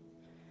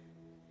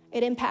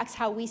 It impacts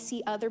how we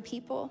see other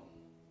people,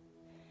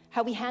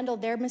 how we handle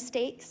their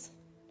mistakes,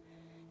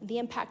 and the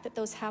impact that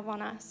those have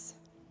on us.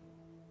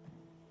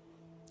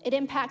 It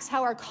impacts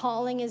how our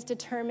calling is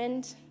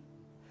determined.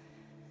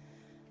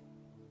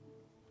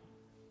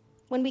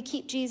 When we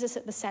keep Jesus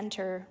at the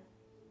center,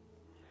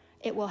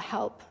 it will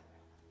help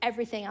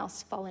everything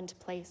else fall into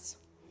place.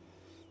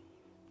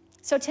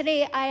 So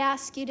today, I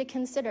ask you to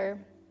consider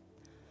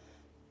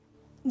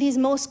these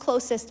most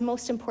closest,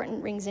 most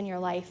important rings in your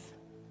life.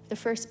 The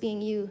first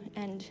being you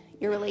and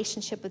your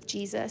relationship with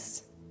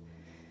Jesus,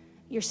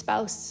 your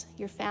spouse,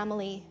 your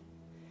family,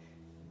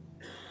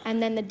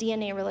 and then the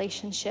DNA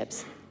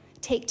relationships.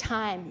 Take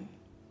time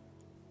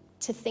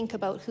to think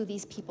about who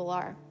these people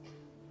are.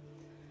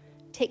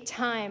 Take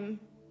time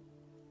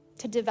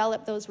to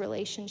develop those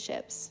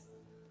relationships.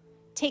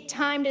 Take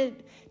time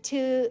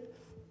to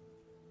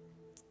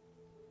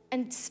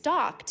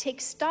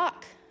take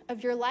stock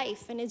of your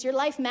life. And is your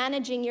life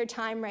managing your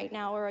time right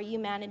now, or are you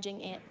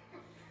managing it?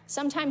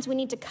 Sometimes we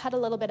need to cut a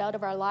little bit out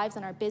of our lives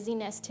and our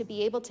busyness to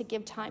be able to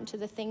give time to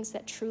the things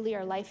that truly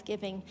are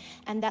life-giving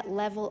and that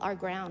level our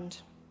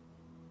ground.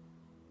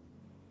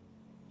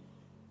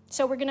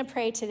 So we're going to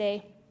pray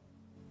today.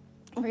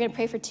 We're going to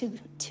pray for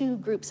two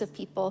groups of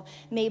people.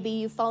 Maybe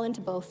you fall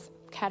into both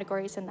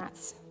categories, and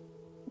that's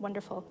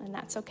wonderful, and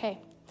that's okay.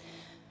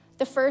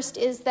 The first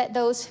is that for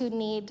those who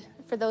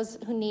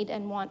need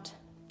and want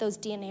those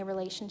DNA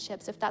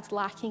relationships, if that's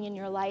lacking in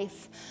your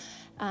life,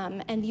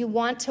 and you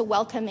want to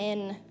welcome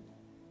in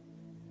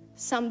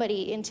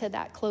somebody into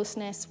that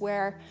closeness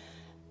where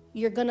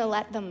you're going to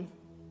let them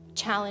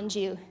challenge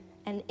you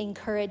and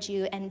encourage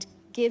you and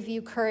give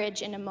you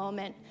courage in a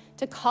moment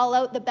to call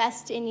out the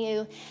best in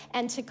you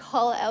and to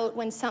call out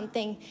when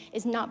something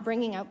is not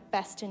bringing out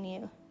best in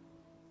you.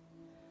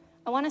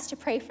 I want us to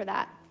pray for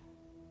that.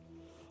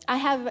 I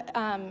have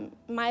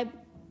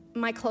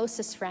my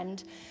closest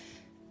friend.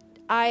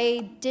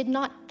 I did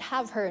not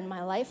have her in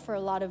my life for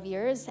a lot of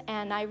years,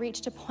 and I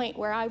reached a point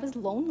where I was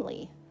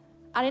lonely.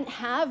 I didn't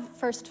have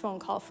first phone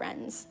call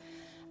friends.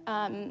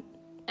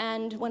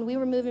 And when we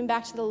were moving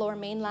back to the Lower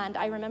Mainland,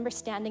 I remember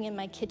standing in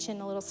my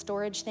kitchen, a little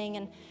storage thing,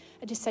 and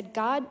I just said,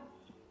 God,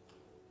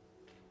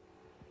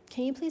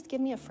 can you please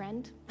give me a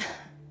friend?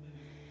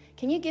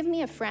 Can you give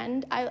me a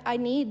friend? I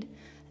need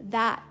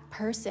that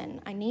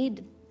person. I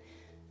need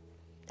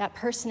that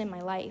person in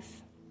my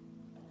life.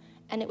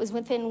 And it was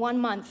within 1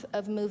 month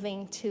of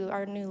moving to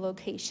our new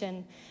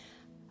location.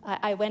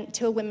 I went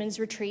to a women's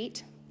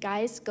retreat.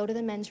 Guys, go to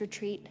the men's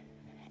retreat.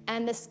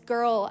 And this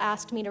girl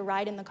asked me to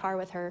ride in the car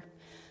with her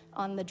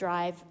on the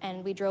drive.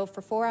 And we drove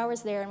for 4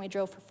 hours there, and we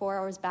drove for 4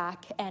 hours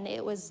back. And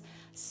it was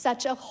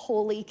such a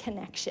holy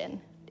connection.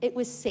 It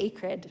was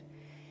sacred.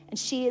 And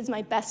she is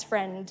my best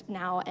friend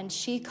now. And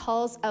she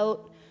calls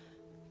out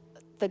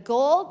the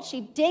gold.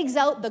 She digs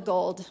out the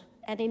gold.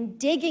 And in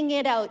digging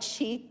it out,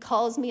 she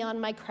calls me on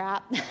my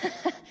crap.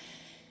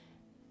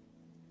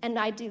 And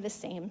I do the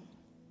same.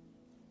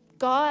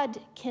 God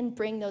can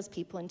bring those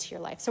people into your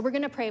life. So we're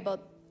going to pray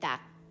about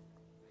that.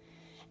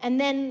 And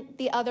then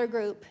the other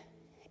group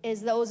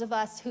is those of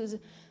us whose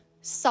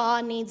saw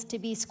needs to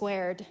be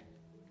squared,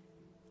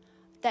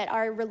 that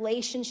our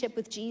relationship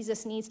with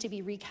Jesus needs to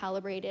be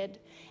recalibrated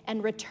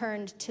and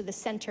returned to the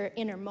center,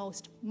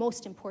 innermost,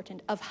 most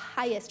important, of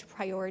highest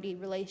priority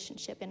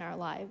relationship in our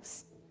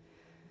lives.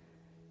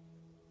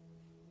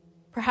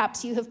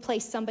 Perhaps you have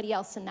placed somebody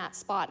else in that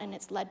spot, and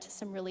it's led to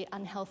some really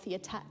unhealthy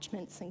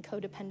attachments and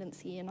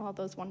codependency and all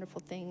those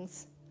wonderful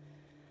things.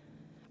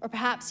 Or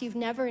perhaps you've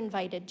never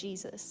invited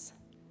Jesus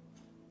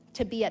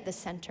to be at the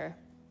center,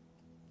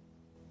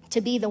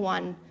 to be the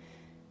one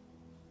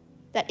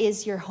that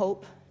is your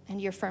hope and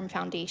your firm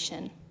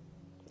foundation.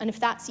 And if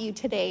that's you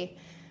today,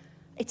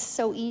 it's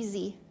so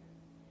easy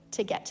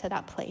to get to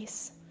that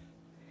place.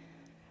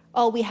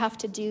 All we have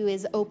to do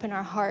is open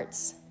our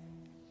hearts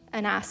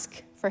and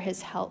ask for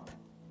his help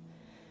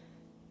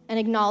and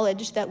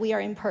acknowledge that we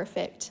are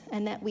imperfect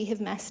and that we have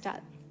messed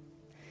up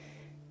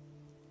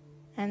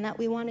and that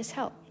we want his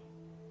help.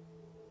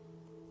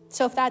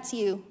 So if that's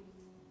you,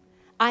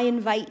 I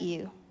invite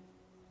you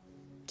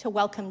to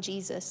welcome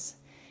Jesus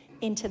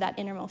into that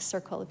innermost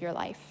circle of your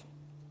life.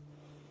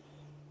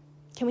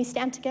 Can we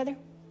stand together?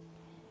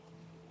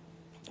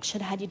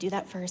 Should have had you do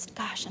that first.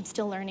 Gosh, I'm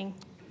still learning.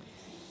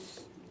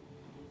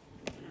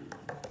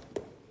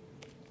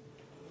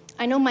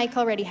 I know Mike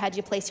already had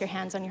you place your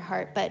hands on your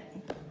heart, but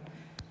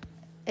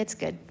it's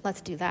good. Let's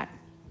do that.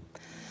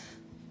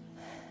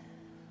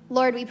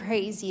 Lord, we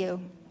praise you.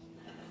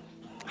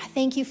 I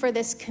thank you for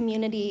this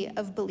community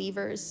of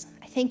believers.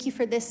 I thank you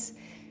for this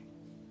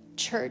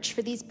church,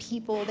 for these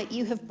people that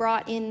you have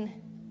brought in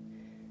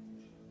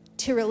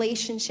to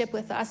relationship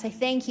with us. I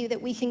thank you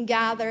that we can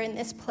gather in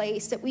this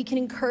place, that we can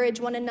encourage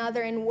one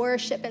another in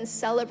worship and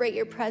celebrate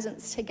your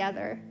presence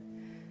together.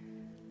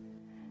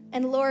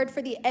 And Lord,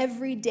 for the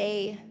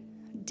everyday,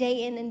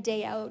 day in and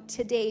day out,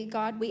 today,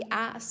 God, we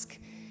ask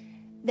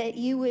that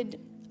you would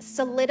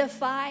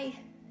solidify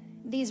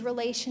these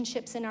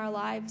relationships in our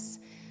lives.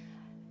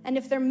 And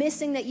if they're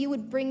missing, that you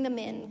would bring them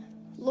in.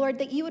 Lord,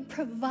 that you would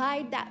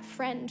provide that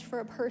friend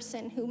for a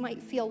person who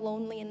might feel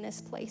lonely in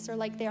this place or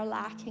like they're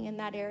lacking in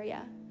that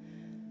area.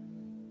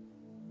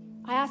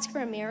 I ask for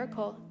a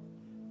miracle.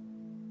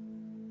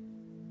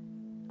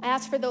 I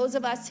ask for those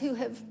of us who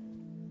have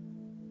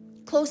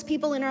close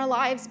people in our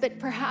lives, but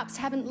perhaps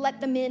haven't let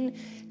them in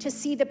to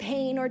see the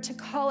pain or to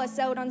call us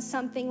out on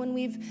something when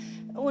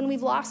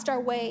we've lost our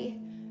way.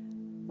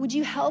 Would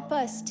you help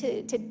us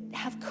to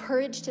have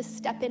courage to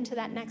step into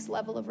that next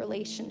level of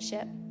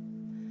relationship?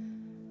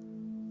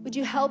 Would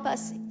you help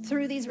us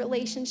through these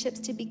relationships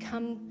to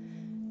become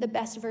the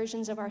best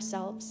versions of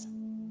ourselves?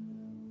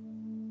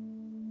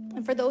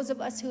 And for those of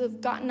us who have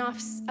gotten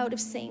out of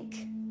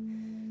sync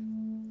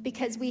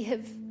because we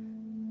have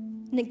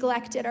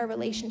neglected our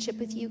relationship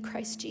with you,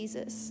 Christ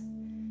Jesus,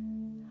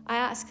 I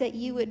ask that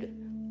you would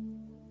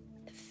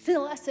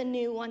fill us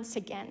anew once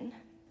again,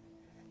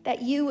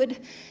 that you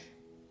would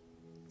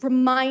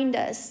remind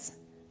us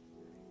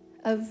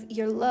of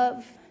your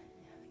love,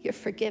 your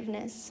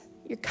forgiveness,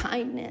 your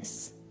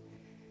kindness,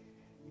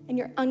 and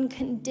your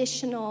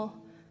unconditional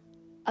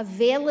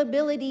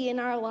availability in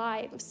our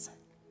lives.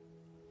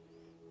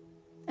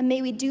 And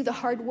may we do the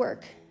hard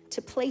work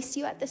to place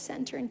you at the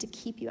center and to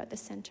keep you at the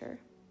center.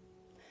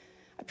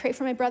 I pray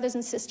for my brothers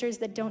and sisters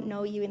that don't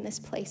know you in this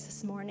place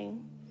this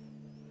morning.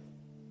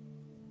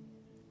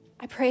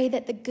 I pray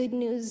that the good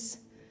news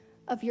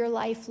of your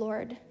life,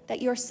 Lord,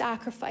 that your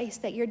sacrifice,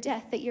 that your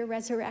death, that your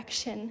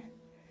resurrection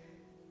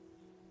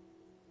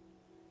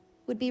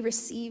would be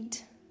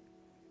received,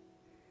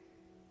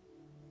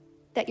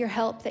 that your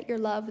help, that your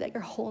love, that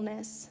your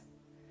wholeness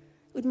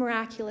would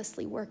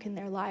miraculously work in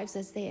their lives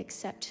as they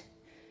accept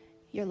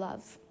your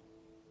love.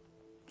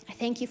 I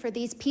thank you for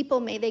these people.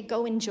 May they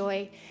go in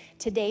joy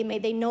today. May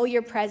they know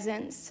your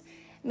presence.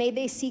 May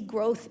they see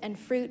growth and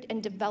fruit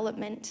and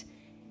development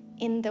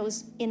in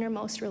those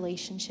innermost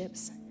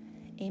relationships.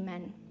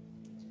 Amen.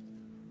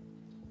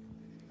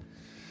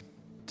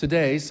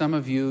 Today, some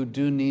of you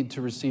do need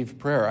to receive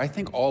prayer. I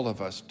think all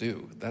of us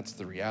do. That's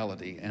the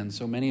reality. And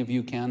so many of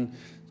you can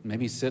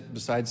maybe sit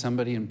beside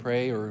somebody and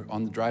pray, or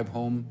on the drive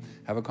home,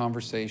 have a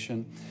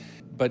conversation.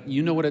 But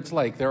you know what it's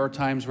like. There are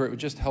times where it would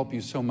just help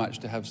you so much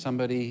to have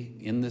somebody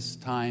in this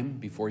time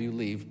before you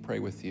leave pray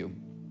with you.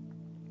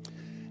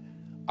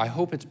 I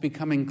hope it's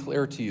becoming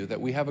clear to you that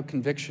we have a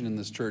conviction in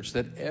this church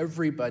that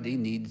everybody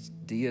needs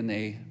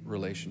DNA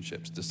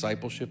relationships,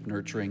 discipleship,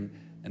 nurturing,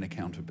 and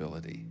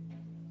accountability.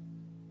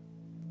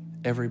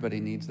 Everybody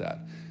needs that.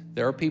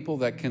 There are people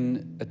that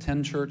can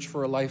attend church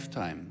for a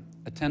lifetime,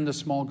 attend a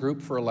small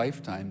group for a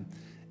lifetime,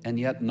 and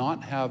yet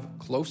not have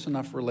close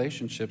enough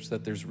relationships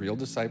that there's real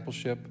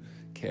discipleship,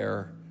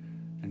 care,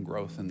 and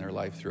growth in their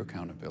life through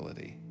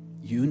accountability.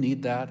 You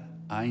need that.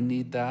 I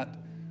need that.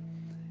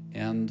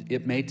 And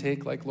it may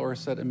take, like Laura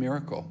said, a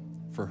miracle.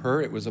 For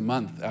her, it was a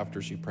month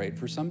after she prayed.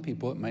 For some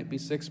people, it might be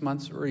 6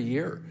 months or a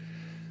year.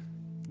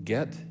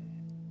 Get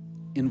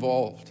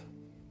involved.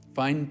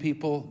 Find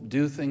people,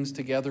 do things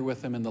together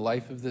with them in the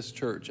life of this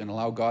church, and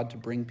allow God to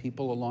bring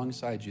people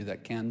alongside you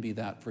that can be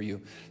that for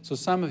you. So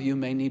some of you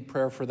may need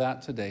prayer for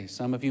that today.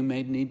 Some of you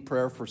may need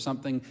prayer for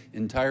something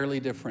entirely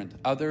different.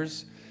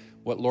 Others,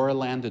 what Laura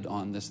landed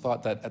on, this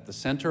thought that at the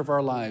center of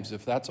our lives,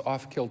 if that's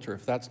off kilter,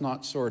 if that's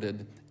not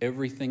sorted,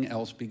 everything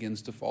else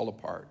begins to fall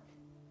apart.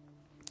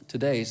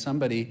 Today,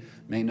 somebody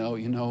may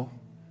know,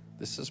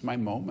 this is my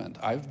moment.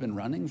 I've been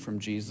running from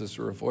Jesus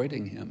or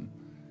avoiding him,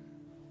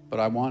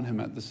 but I want him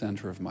at the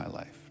center of my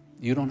life.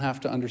 You don't have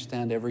to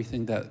understand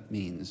everything that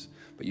means,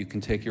 but you can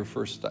take your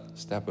first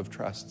step of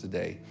trust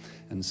today.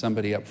 And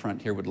somebody up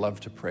front here would love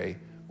to pray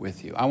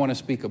with you. I want to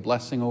speak a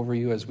blessing over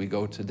you as we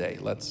go today.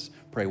 Let's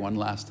pray one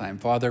last time.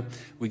 Father,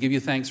 we give you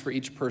thanks for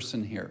each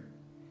person here.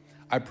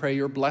 I pray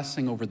your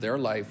blessing over their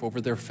life,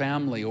 over their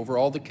family, over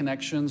all the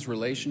connections,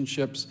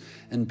 relationships,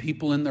 and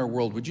people in their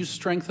world. Would you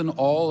strengthen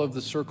all of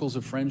the circles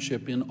of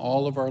friendship in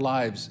all of our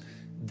lives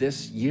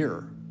this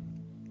year?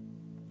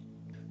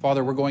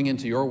 Father, we're going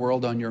into your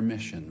world on your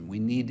mission. We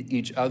need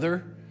each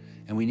other,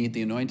 and we need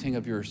the anointing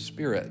of your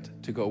Spirit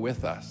to go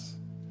with us,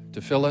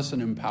 to fill us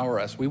and empower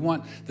us. We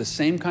want the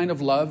same kind of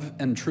love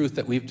and truth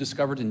that we've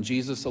discovered in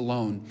Jesus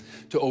alone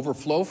to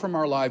overflow from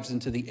our lives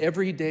into the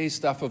everyday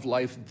stuff of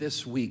life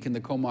this week in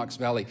the Comox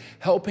Valley,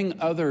 helping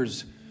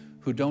others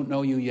who don't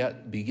know you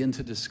yet begin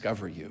to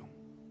discover you.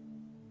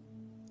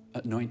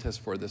 Anoint us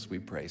for this, we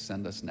pray.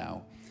 Send us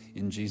now.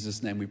 In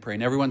Jesus' name we pray.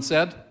 And everyone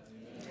said,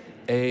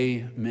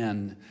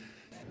 Amen.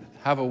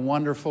 Have a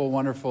wonderful,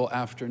 wonderful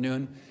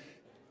afternoon.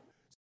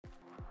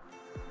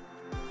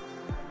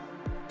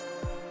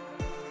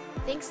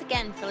 Thanks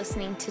again for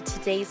listening to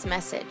today's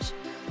message.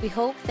 We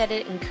hope that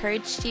it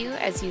encouraged you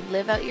as you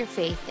live out your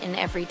faith in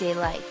everyday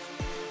life.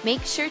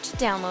 Make sure to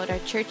download our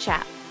church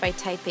app by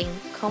typing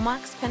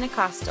Comox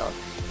Pentecostal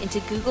into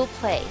Google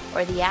Play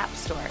or the App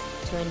Store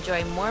to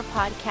enjoy more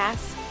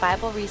podcasts,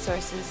 Bible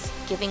resources,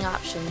 giving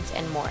options,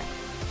 and more.